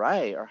hardcore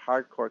right or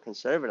hardcore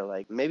conservative.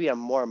 Like, maybe I'm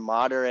more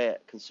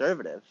moderate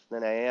conservative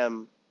than I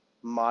am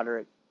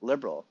moderate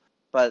liberal.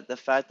 But the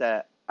fact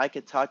that I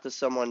could talk to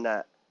someone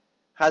that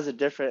has a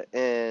different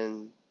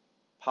in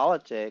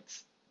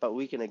politics, but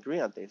we can agree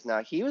on things.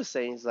 Now, he was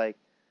saying, he's like,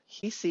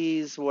 he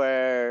sees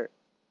where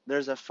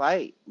there's a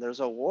fight, there's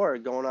a war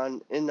going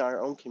on in our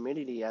own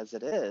community as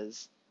it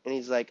is. And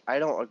he's like, I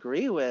don't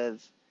agree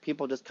with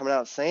people just coming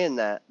out saying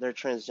that they're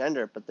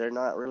transgender, but they're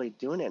not really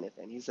doing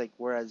anything. He's like,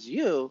 whereas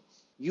you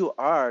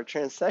are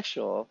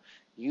transsexual,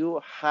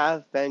 you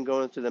have been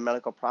going through the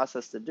medical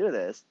process to do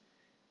this,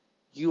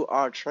 you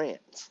are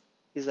trans.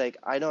 He's like,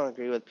 I don't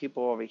agree with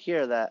people over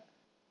here that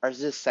are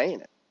just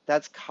saying it.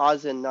 That's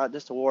causing not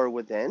just a war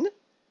within,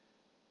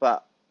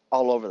 but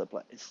all over the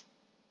place.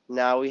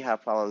 Now we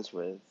have problems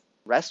with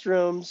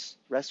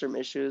restroom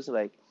issues,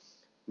 like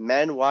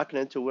men walking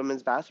into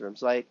women's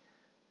bathrooms. Like,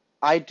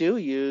 I do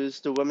use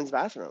the women's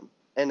bathroom,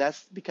 and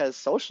that's because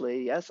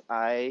socially, yes,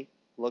 I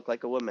look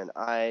like a woman.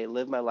 I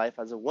live my life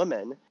as a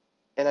woman,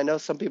 and I know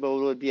some people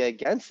would be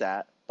against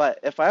that. But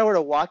if I were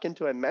to walk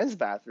into a men's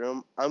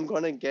bathroom, I'm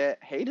going to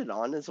get hated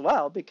on as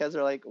well because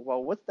they're like,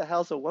 well, what the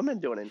hell's a woman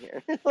doing in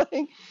here?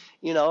 Like,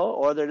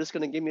 or they're just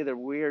going to give me the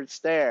weird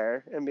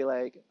stare and be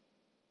like,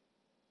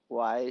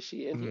 why is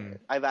she in here?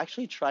 I've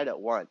actually tried it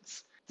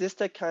once just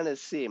to kind of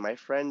see. My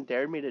friend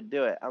dared me to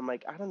do it. I'm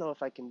like, I don't know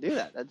if I can do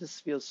that. That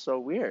just feels so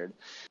weird.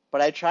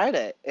 But I tried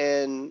it,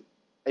 and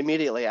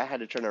immediately I had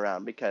to turn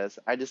around because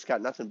I just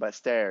got nothing but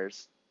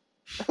stares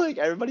Like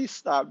everybody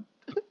stopped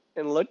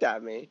and looked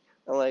at me.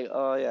 I'm like,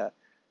 oh yeah.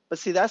 But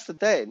see, that's the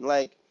thing.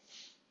 Like,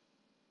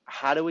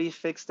 how do we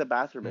fix the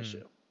bathroom Mm.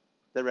 issue,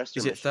 the Is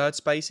restroom it issue? third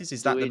spaces?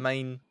 Is Do that the we?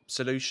 main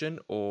solution,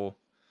 or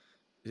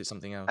is it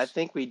something I else?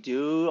 think we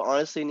do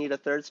honestly need a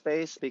third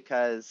space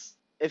because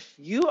if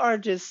you are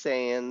just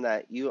saying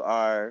that you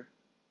are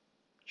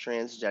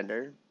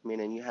transgender,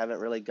 meaning you haven't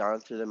really gone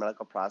through the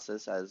medical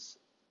process as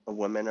a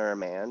woman or a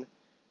man,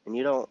 and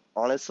you don't,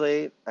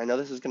 honestly, I know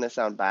this is going to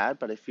sound bad,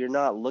 but if you're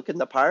not looking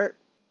the part,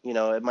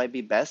 it might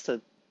be best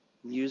to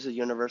use a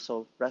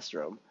universal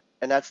restroom.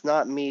 And that's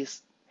not me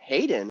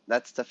hating,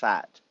 that's the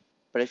fact.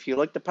 But if you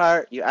look the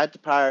part, you act the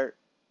part,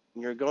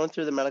 you're going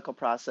through the medical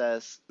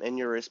process, and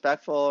you're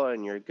respectful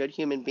and you're a good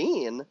human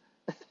being,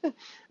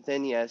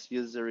 then yes,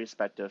 use the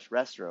respective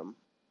restroom.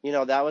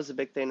 That was a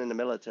big thing in the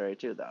military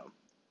too, though.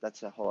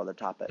 That's a whole other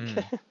topic.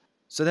 Mm.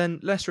 So then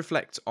let's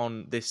reflect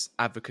on this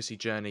advocacy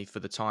journey for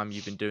the time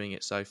you've been doing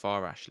it so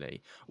far,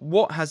 Ashley.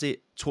 What has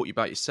it taught you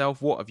about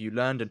yourself? What have you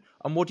learned?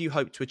 And what do you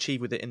hope to achieve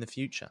with it in the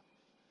future?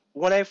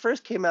 When I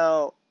first came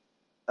out,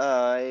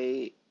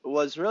 I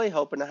was really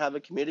hoping to have a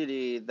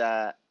community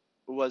that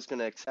was going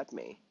to accept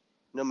me,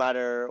 no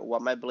matter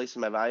what my beliefs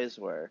and my values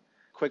were.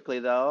 Quickly,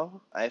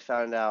 though, I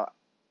found out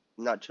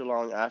not too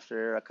long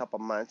after a couple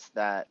months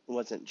that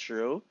wasn't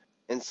true.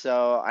 And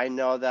so I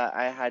know that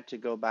I had to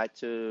go back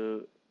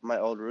to my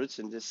old roots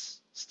and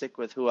just stick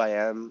with who I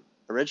am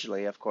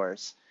originally, of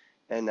course.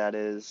 And that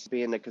is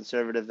being the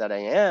conservative that I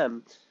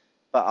am,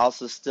 but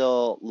also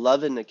still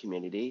loving the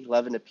community,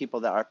 loving the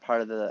people that are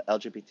part of the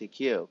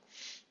LGBTQ,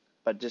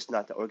 but just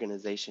not the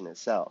organization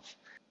itself.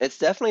 It's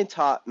definitely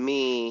taught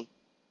me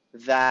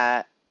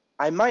that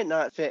I might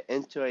not fit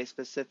into a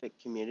specific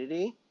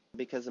community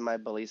because of my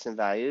beliefs and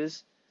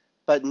values,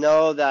 but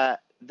know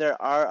that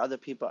there are other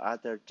people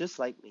out there just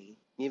like me.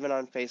 Even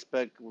on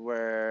Facebook,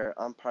 where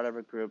I'm part of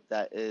a group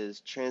that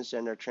is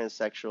transgender,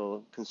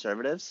 transsexual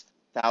conservatives,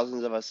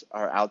 thousands of us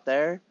are out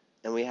there,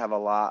 and we have a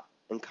lot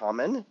in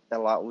common, a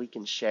lot we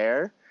can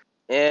share.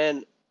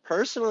 And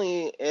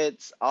personally,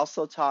 it's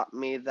also taught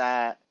me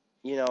that,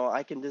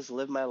 I can just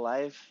live my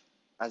life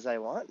as I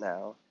want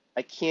now.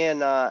 I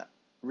cannot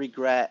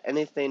regret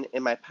anything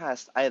in my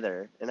past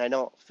either, and I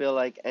don't feel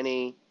like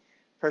any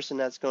person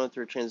that's going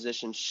through a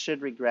transition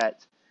should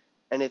regret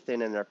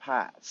anything in their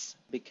past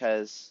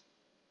because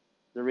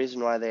the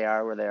reason why they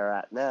are where they are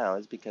at now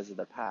is because of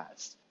their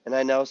past. And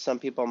I know some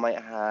people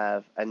might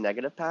have a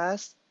negative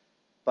past,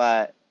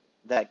 but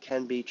that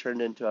can be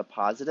turned into a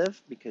positive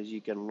because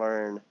you can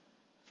learn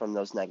from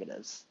those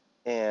negatives.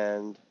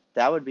 And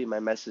that would be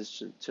my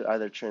message to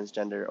either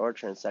transgender or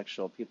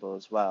transsexual people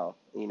as well.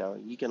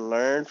 You can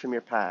learn from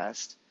your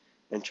past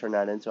and turn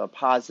that into a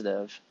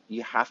positive.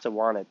 You have to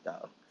want it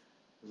though.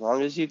 As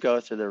long as you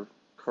go through the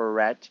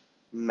correct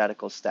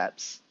medical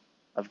steps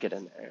of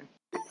getting there.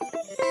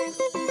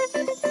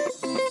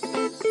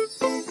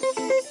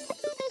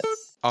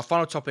 Our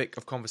final topic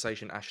of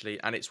conversation, Ashley,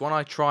 and it's one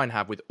I try and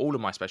have with all of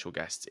my special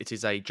guests. It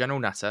is a general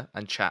natter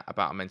and chat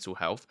about our mental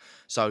health.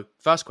 So,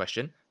 first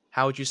question,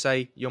 how would you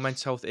say your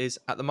mental health is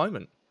at the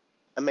moment?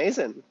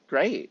 Amazing.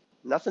 Great.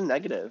 Nothing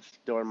negative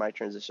during my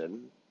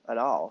transition at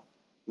all.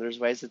 There's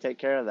ways to take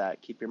care of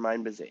that. Keep your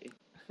mind busy.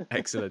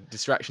 Excellent.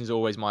 Distraction is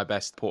always my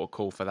best port of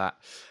call for that.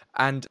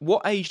 And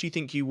what age do you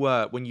think you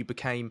were when you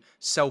became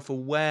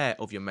self-aware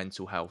of your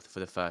mental health for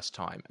the first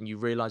time and you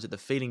realised that the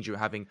feelings you were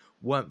having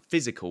weren't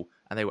physical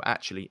and they were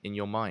actually in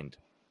your mind?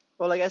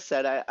 Well, like I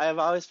said, I've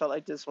always felt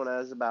like this when I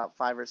was about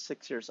 5 or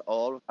 6 years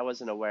old. I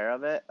wasn't aware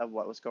of it, of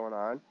what was going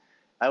on.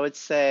 I would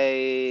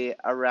say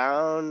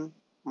around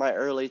my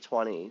early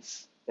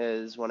 20s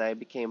is when I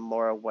became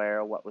more aware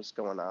of what was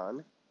going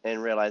on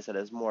and realized that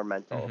it was more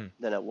mental Hmm.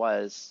 than it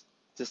was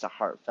just a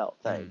heartfelt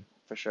thing,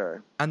 for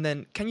sure. And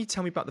then, can you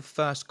tell me about the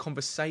first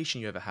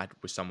conversation you ever had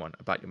with someone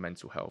about your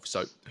mental health?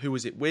 So, who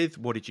was it with?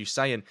 What did you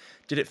say? And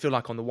did it feel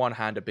like, on the one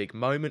hand, a big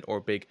moment or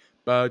a big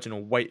burden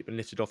or weight been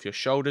lifted off your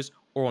shoulders?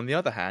 Or on the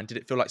other hand, did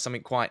it feel like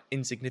something quite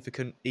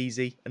insignificant,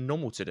 easy, and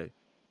normal to do?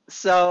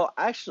 So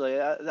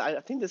actually, I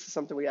think this is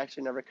something we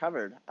actually never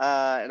covered,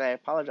 and I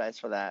apologize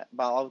for that,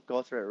 but I'll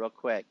go through it real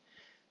quick.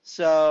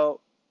 So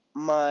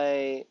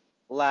my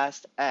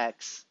last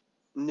ex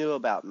knew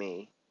about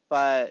me,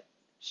 but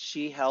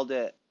she held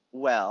it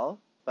well,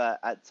 but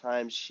at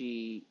times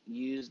she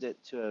used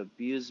it to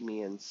abuse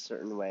me in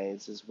certain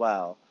ways as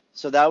well.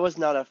 So that was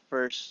not a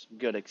first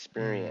good Mm.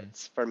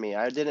 experience for me.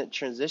 I didn't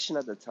transition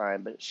at the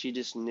time, but she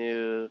just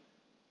knew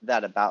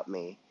that about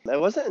me.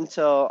 It wasn't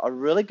until a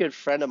really good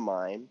friend of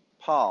mine,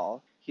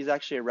 Paul, he's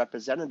actually a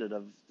representative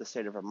of the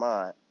state of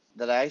Vermont,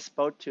 that I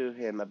spoke to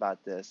him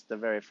about this the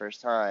very first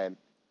time.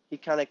 He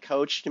kind of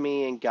coached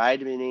me and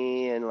guided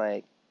me and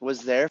like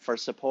was there for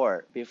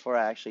support before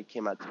I actually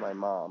came out to my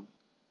mom.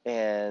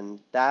 And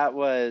that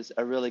was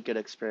a really good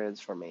experience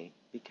for me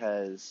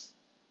because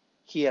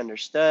he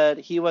understood.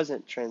 He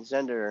wasn't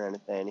transgender or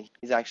anything.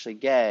 He's actually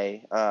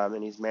gay,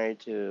 and he's married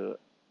to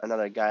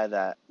another guy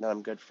that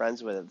I'm good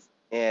friends with.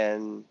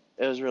 And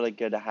it was really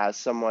good to have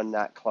someone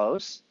that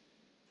close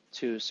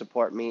to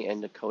support me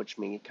and to coach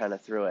me kind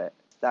of through it.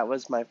 that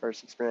was my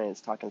first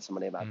experience talking to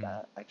somebody about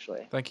that,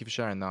 actually. Thank you for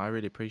sharing that. I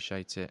really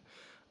appreciate it.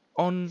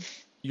 On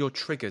your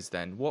triggers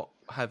then, what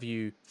have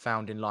you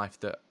found in life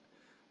that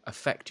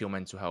affect your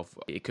mental health?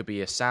 It could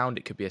be a sound,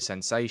 it could be a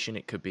sensation,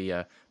 it could be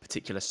a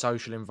particular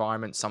social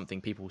environment, something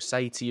people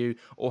say to you,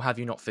 or have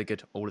you not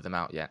figured all of them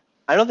out yet?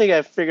 I don't think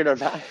I've figured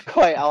it out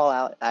quite all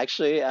out,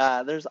 actually.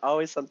 There's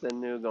always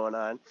something new going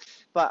on.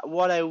 But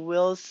what I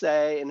will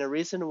say, and the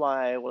reason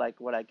why,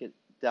 like, what I get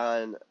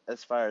done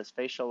as far as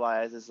facial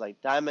wise is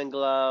like diamond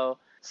glow,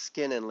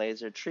 skin and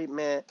laser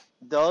treatment.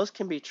 Those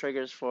can be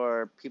triggers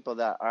for people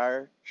that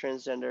are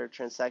transgender,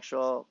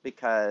 transsexual,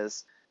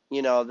 because,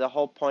 you know, the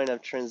whole point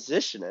of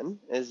transitioning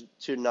is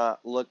to not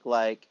look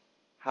like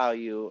how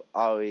you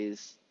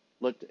always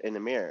looked in the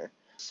mirror.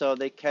 So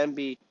they can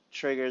be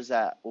triggers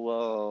that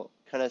will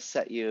kind of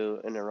set you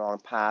in the wrong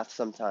path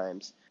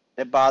sometimes.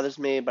 It bothers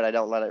me, but I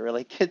don't let it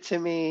really get to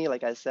me.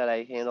 Like I said,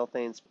 I handle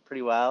things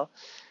pretty well.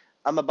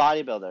 I'm a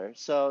bodybuilder,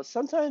 so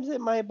sometimes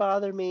it might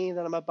bother me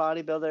that I'm a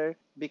bodybuilder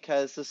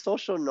because the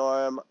social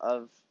norm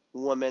of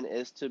women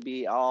is to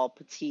be all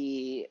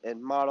petite and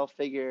model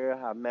figure,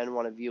 how men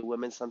want to view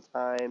women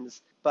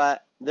sometimes.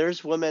 But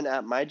there's women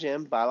at my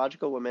gym,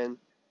 biological women,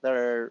 that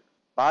are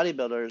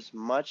bodybuilders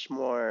much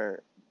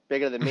more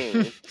bigger than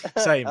me.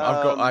 Same.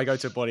 I go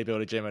to a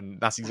bodybuilder gym and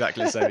that's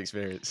exactly the same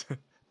experience.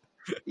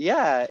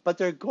 Yeah, but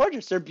they're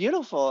gorgeous, they're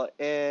beautiful,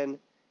 and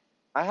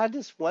I had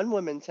this one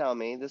woman tell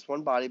me, this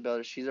one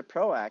bodybuilder, she's a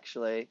pro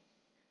actually.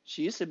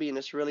 She used to be in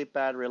this really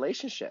bad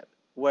relationship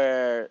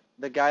where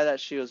the guy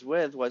that she was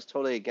with was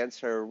totally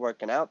against her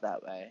working out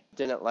that way.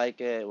 Didn't like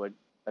it, would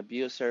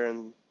abuse her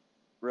and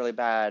really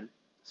bad.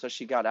 So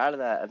she got out of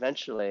that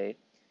eventually,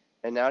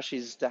 and now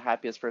she's the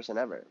happiest person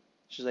ever.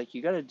 She's like,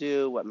 you got to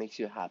do what makes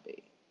you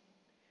happy.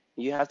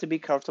 You have to be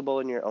comfortable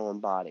in your own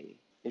body.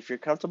 If you're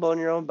comfortable in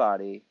your own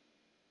body,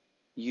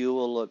 you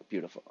will look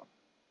beautiful.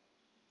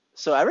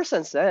 So ever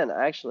since then,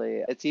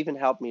 actually, it's even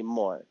helped me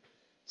more.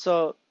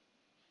 So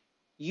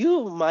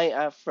you might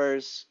at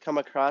first come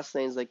across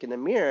things like in the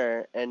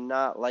mirror and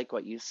not like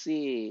what you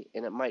see,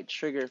 and it might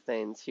trigger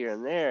things here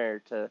and there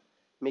to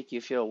make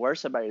you feel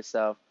worse about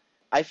yourself.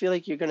 I feel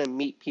like you're going to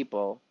meet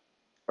people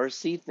or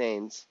see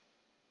things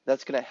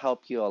that's going to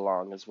help you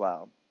along as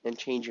well and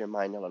change your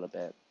mind a little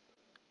bit.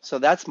 So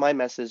that's my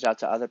message out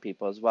to other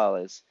people as well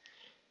is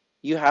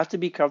you have to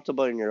be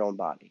comfortable in your own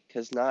body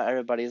because not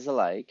everybody is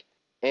alike.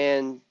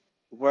 And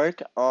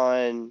work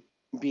on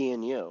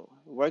being you.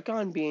 Work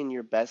on being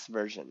your best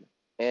version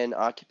and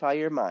occupy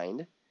your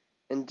mind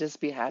and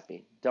just be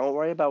happy. Don't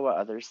worry about what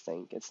others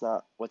think. It's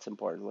not what's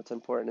important. What's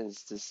important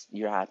is just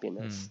your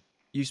happiness.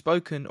 You've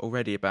spoken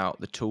already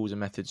about the tools and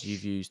methods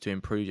you've used to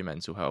improve your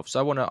mental health. So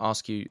I want to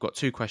ask you, got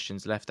 2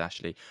 questions left,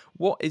 Ashley.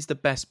 What is the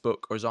best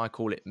book, or as I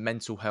call it,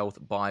 mental health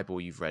Bible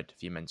you've read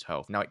for your mental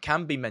health? Now, it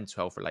can be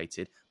mental health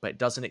related, but it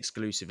doesn't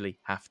exclusively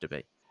have to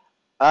be.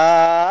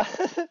 Uh,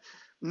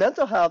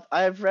 mental health.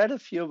 I've read a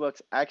few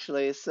books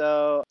actually.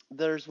 So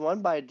there's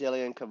one by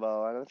Dillian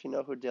Cavo. I don't know if you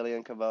know who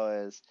Dillian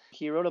Cavo is.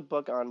 He wrote a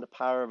book on the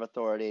power of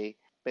authority,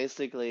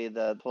 basically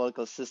the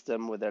political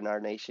system within our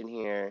nation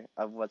here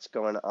of what's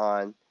going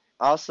on.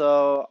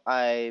 Also,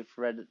 I've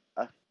read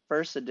a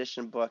first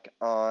edition book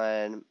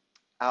on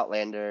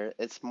Outlander.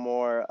 It's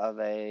more of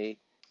a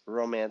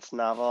romance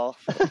novel.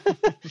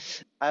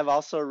 I've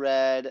also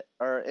read,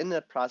 or in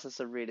the process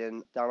of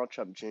reading, Donald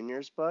Trump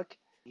Jr.'s book.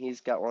 He's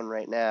got one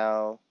right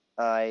now.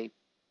 I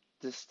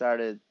just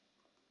started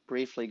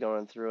briefly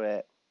going through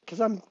it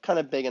because I'm kind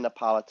of big into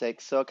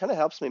politics, so it kind of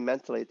helps me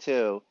mentally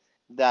too.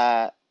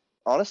 That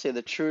honestly,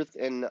 the truth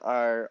in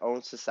our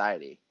own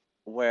society,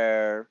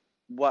 where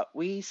what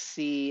we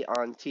see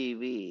on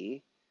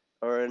TV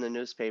or in the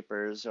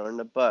newspapers or in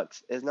the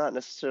books is not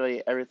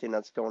necessarily everything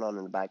that's going on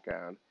in the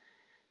background.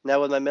 Now,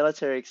 with my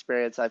military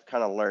experience, I've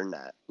kind of learned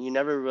that. You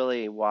never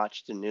really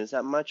watch the news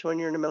that much when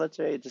you're in the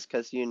military just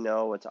because you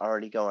know what's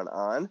already going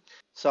on.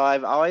 So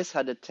I've always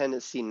had a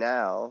tendency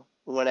now,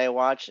 when I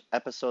watch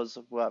episodes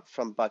of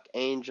from Buck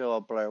Angel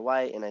or Blair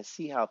White, and I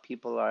see how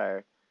people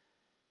are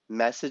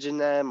messaging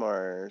them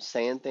or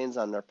saying things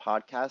on their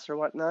podcasts or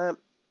whatnot,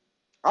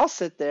 I'll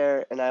sit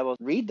there and I will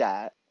read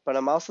that. But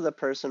I'm also the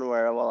person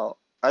where, well,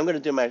 I'm going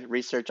to do my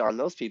research on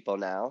those people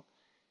now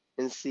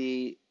and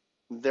see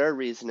their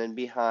reasoning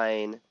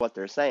behind what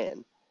they're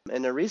saying.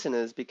 And the reason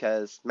is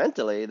because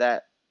mentally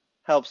that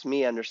helps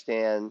me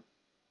understand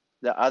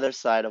the other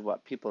side of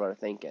what people are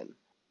thinking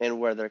and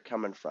where they're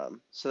coming from.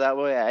 So that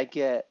way I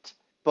get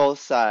both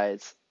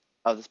sides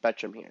of the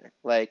spectrum here.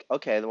 Like,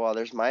 okay, well,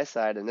 there's my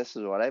side and this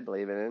is what I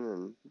believe in,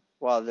 and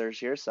well,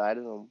 there's your side,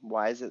 and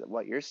why is it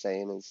what you're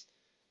saying is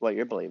what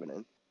you're believing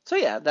in? So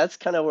yeah, that's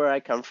kind of where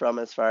I come from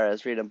as far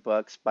as reading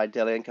books by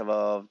Dillian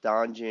Cavo,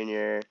 Don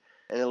Jr.,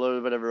 and a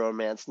little bit of a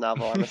romance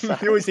novel on the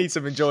side. You always need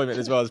some enjoyment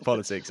as well as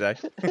politics, eh?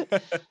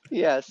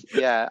 Yes,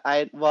 yeah.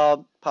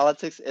 Well,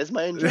 politics is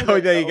my enjoyment.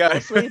 Oh, there you go.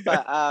 Mostly,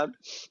 but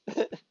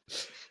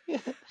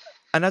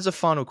And as a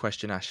final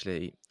question,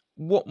 Ashley,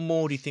 What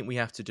more do you think we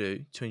have to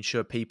do to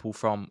ensure people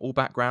from all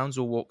backgrounds,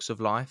 all walks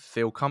of life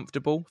feel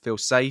comfortable, feel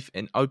safe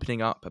in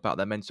opening up about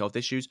their mental health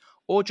issues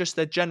or just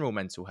their general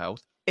mental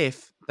health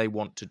if they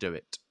want to do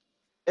it?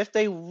 If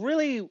they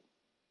really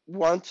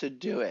want to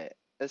do it,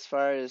 as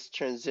far as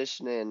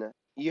transitioning,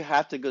 you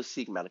have to go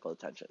seek medical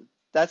attention.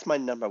 That's my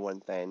number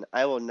one thing.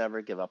 I will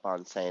never give up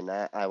on saying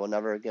that. I will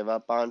never give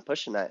up on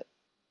pushing that.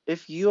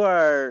 If you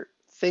are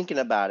thinking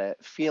about it,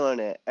 feeling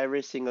it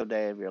every single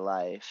day of your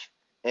life,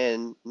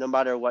 and no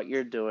matter what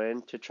you're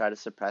doing to try to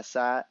suppress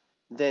that,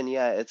 then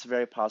yeah, it's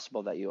very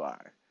possible that you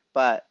are.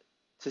 But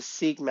to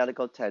seek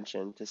medical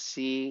attention, to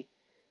see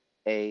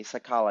a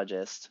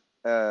psychologist,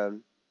 to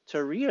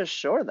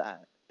reassure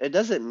that. It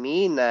doesn't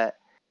mean that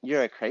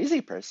you're a crazy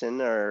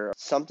person or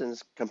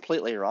something's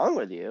completely wrong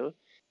with you.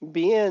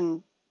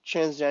 Being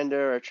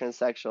transgender or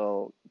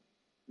transsexual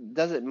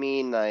doesn't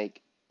mean like,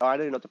 oh, I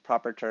don't even know what the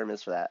proper term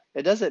is for that.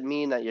 It doesn't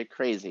mean that you're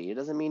crazy. It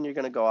doesn't mean you're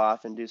going to go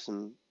off and do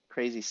some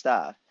crazy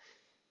stuff.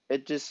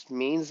 It just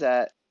means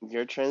that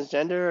you're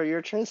transgender or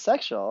you're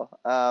transsexual,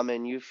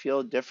 and you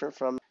feel different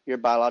from your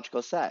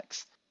biological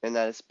sex. And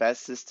that it's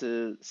best is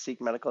to seek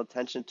medical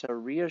attention to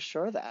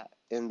reassure that.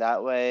 And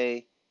that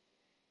way,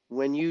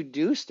 when you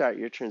do start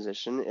your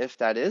transition, if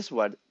that is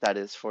what that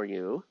is for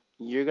you,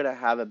 you're going to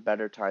have a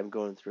better time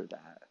going through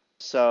that.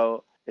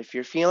 So if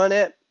you're feeling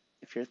it,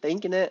 if you're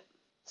thinking it,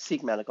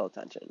 seek medical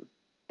attention.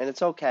 And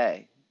it's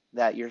okay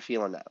that you're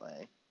feeling that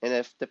way. And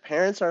if the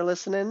parents are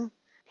listening,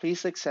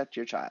 please accept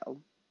your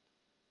child.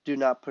 Do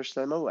not push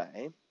them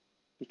away,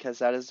 because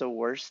that is the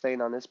worst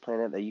thing on this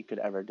planet that you could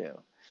ever do.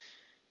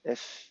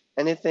 If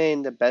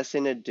anything, the best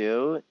thing to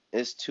do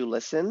is to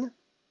listen,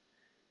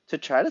 to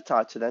try to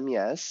talk to them,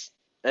 yes,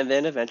 and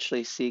then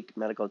eventually seek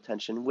medical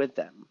attention with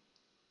them.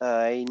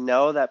 I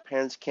know that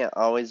parents can't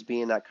always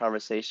be in that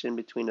conversation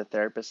between a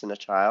therapist and a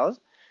child.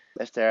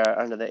 If they're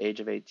under the age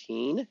of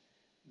 18,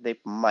 they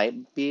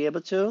might be able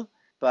to,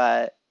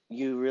 but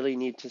you really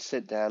need to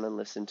sit down and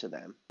listen to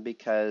them,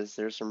 because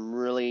there's some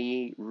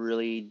really,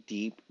 really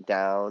deep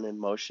down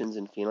emotions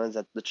and feelings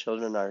that the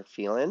children are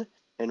feeling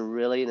and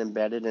really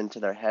embedded into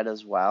their head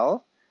as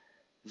well,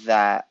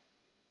 that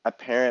a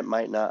parent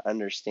might not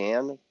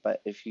understand.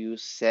 But if you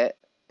sit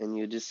and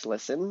you just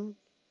listen,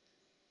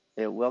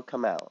 it will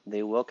come out.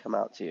 They will come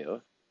out to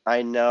you.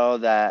 I know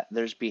that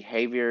there's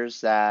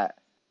behaviors that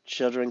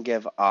children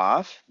give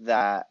off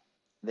that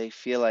they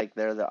feel like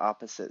they're the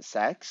opposite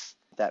sex,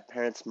 that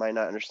parents might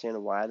not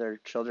understand why their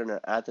children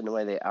are acting the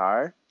way they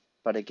are.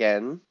 But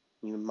again,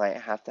 you might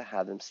have to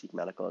have them seek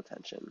medical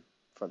attention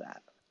for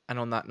that. And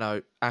on that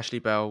note, Ashley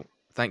Belle,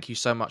 thank you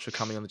so much for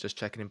coming on the Just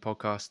Checking In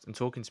podcast and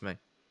talking to me.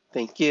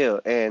 Thank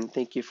you, and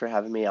thank you for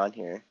having me on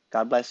here.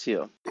 God bless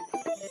you.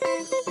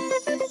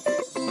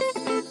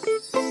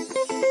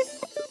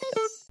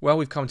 Well,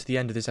 we've come to the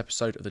end of this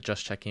episode of the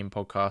Just Checking In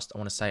podcast. I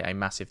want to say a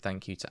massive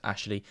thank you to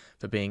Ashley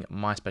for being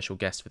my special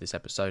guest for this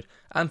episode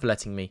and for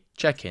letting me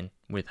check in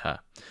with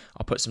her.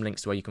 I'll put some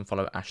links to where you can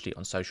follow Ashley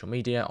on social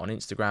media, on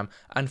Instagram,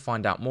 and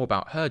find out more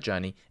about her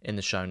journey in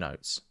the show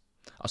notes.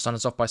 I'll sign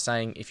us off by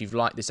saying, if you've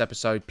liked this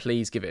episode,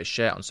 please give it a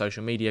share on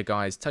social media,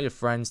 guys. Tell your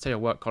friends, tell your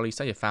work colleagues,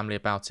 tell your family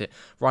about it.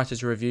 Write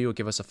us a review or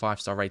give us a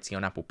 5-star rating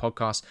on Apple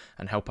Podcasts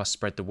and help us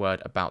spread the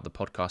word about the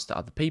podcast to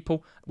other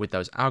people with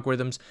those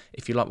algorithms.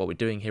 If you like what we're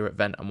doing here at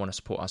Vent and want to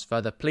support us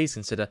further, please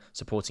consider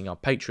supporting our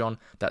Patreon.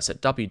 That's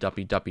at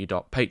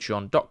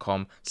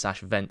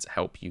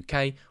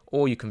www.patreon.com/VentHelpUK,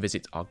 or you can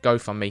visit our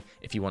GoFundMe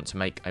if you want to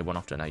make a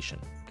one-off donation.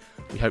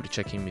 We hope to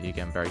check in with you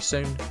again very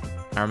soon.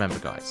 And remember,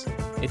 guys,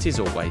 it is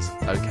always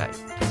okay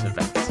to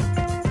vent.